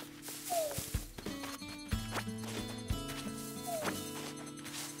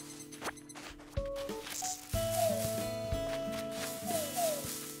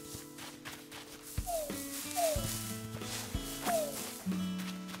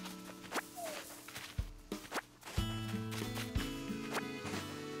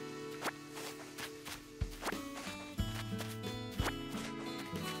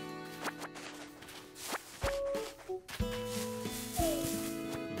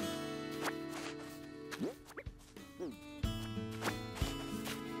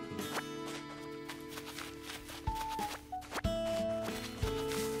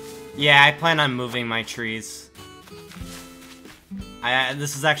 Yeah, I plan on moving my trees.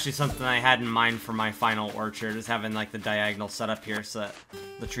 This is actually something I had in mind for my final orchard, is having like the diagonal setup here so that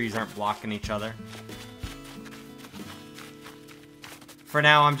the trees aren't blocking each other. For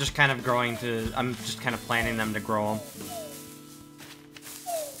now, I'm just kind of planning them to grow them.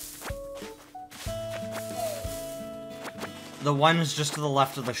 The ones just to the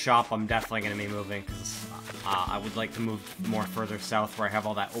left of the shop, I'm definitely going to be moving, because I would like to move more further south where I have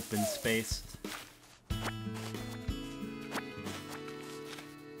all that open space.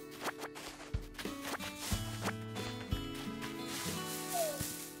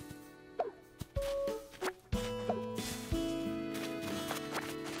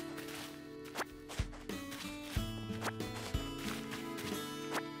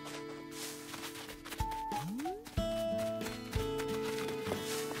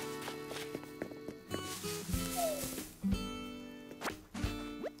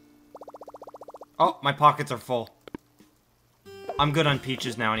 Oh, my pockets are full. I'm good on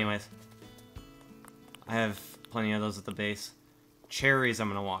peaches now anyways. I have plenty of those at the base. Cherries I'm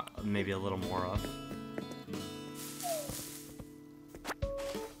gonna want maybe a little more of.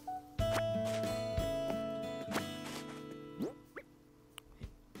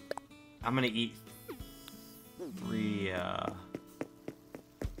 I'm gonna eat 3,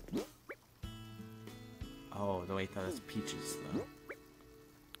 Oh, wait, that is peaches, though.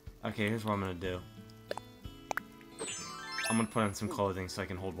 Okay, here's what I'm gonna do. I'm gonna put on some clothing so I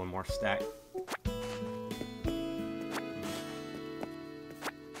can hold one more stack.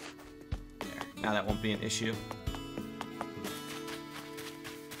 There. Now that won't be an issue.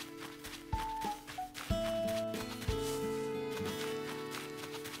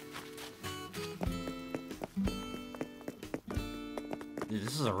 Dude,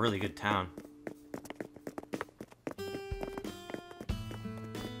 this is a really good town.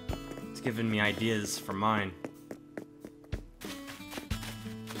 It's giving me ideas for mine.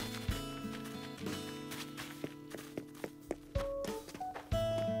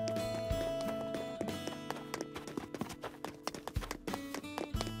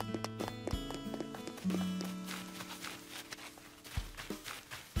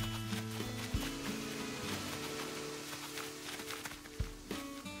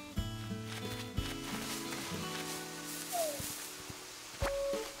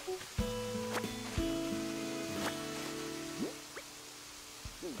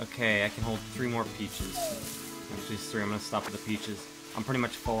 Okay, I can hold 3 more peaches. Actually, it's 3. I'm gonna stop at the peaches. I'm pretty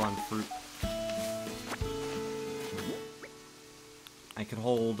much full on fruit. I can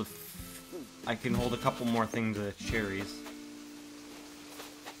hold a couple more things of cherries.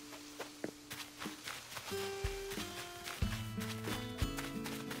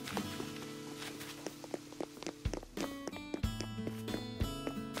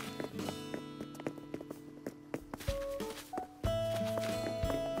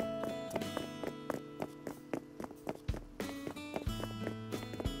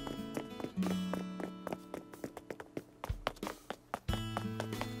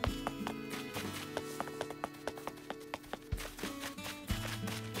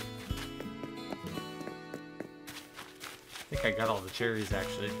 I think I got all the cherries,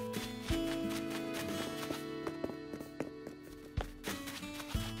 actually.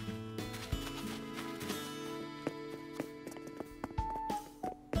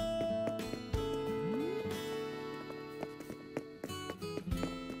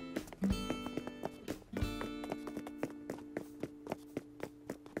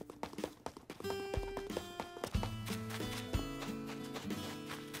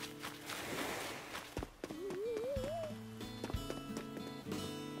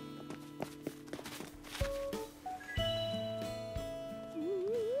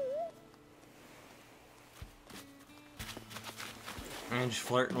 I'm just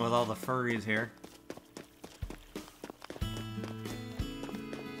flirting with all the furries here.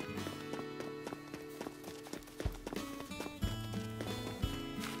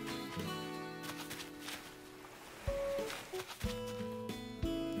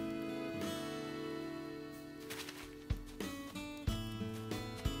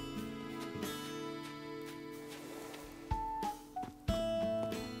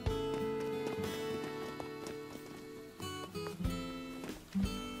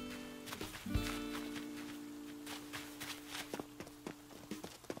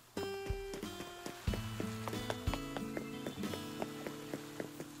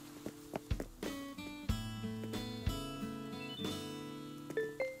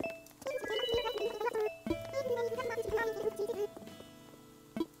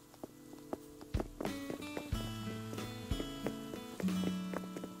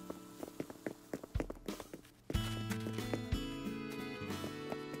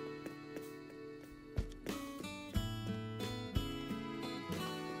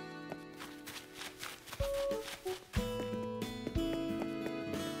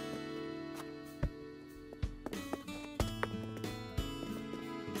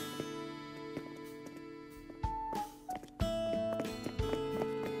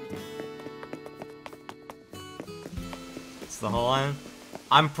 the whole island.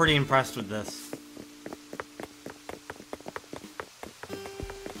 I'm pretty impressed with this.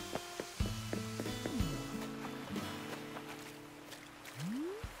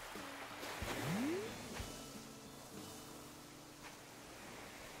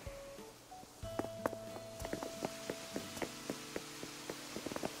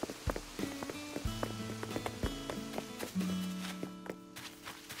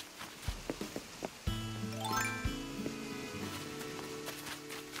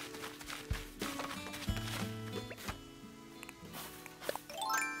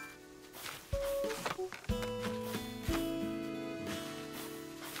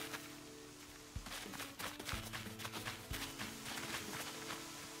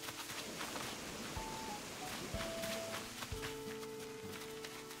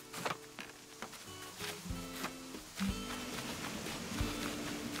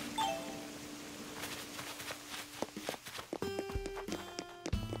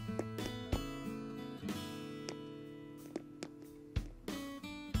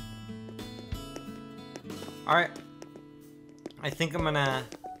 Alright. I think I'm gonna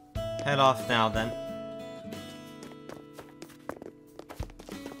head off now then.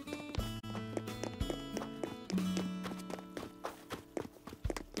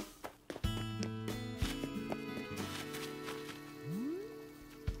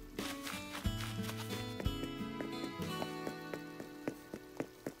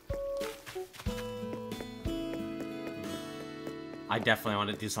 I definitely want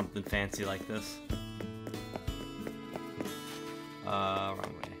to do something fancy like this. Wrong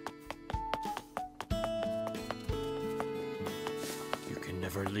way. You can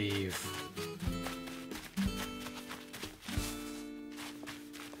never leave.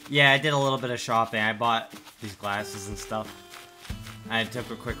 Yeah, I did a little bit of shopping. I bought these glasses and stuff. I took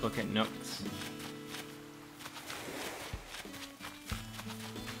a quick look at Nooks.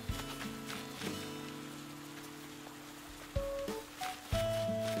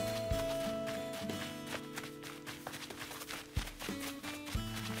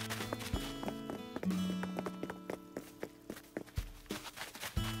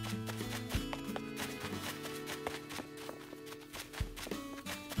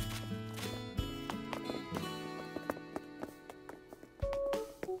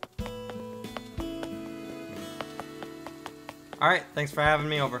 Alright, thanks for having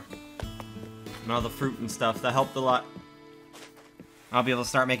me over. And all the fruit and stuff, that helped a lot. I'll be able to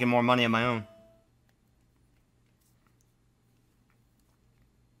start making more money on my own.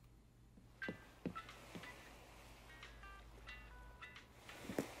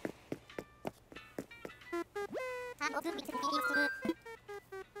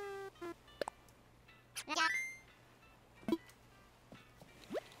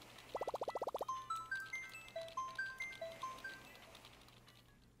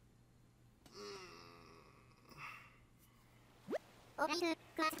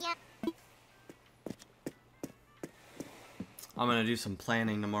 I'm gonna do some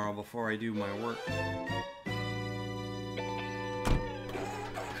planning tomorrow before I do my work.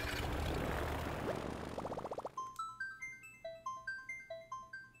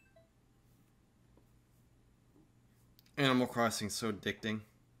 Animal Crossing is so addicting.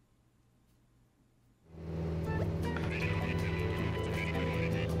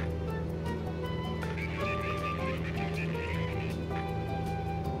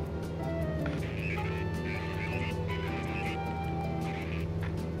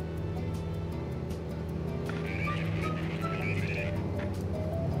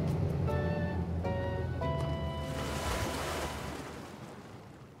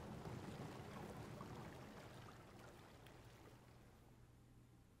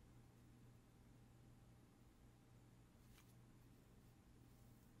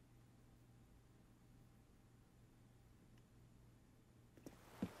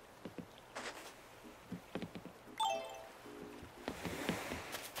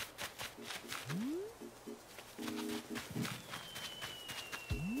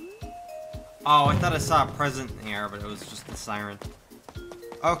 Oh, I thought I saw a present here, but it was just the siren.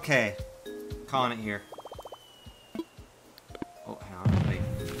 Okay. Calling it here. Oh, hang on. Let me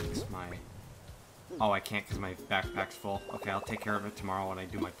fix my... Oh, I can't because my backpack's full. Okay, I'll take care of it tomorrow when I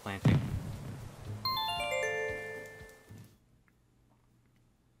do my planting.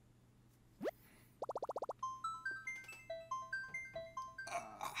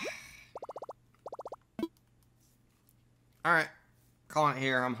 Alright. Calling it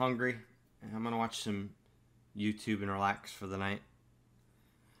here. I'm hungry. I'm gonna watch some YouTube and relax for the night.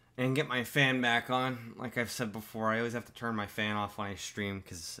 And get my fan back on. Like I've said before, I always have to turn my fan off when I stream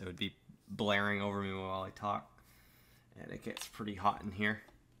because it would be blaring over me while I talk. And it gets pretty hot in here.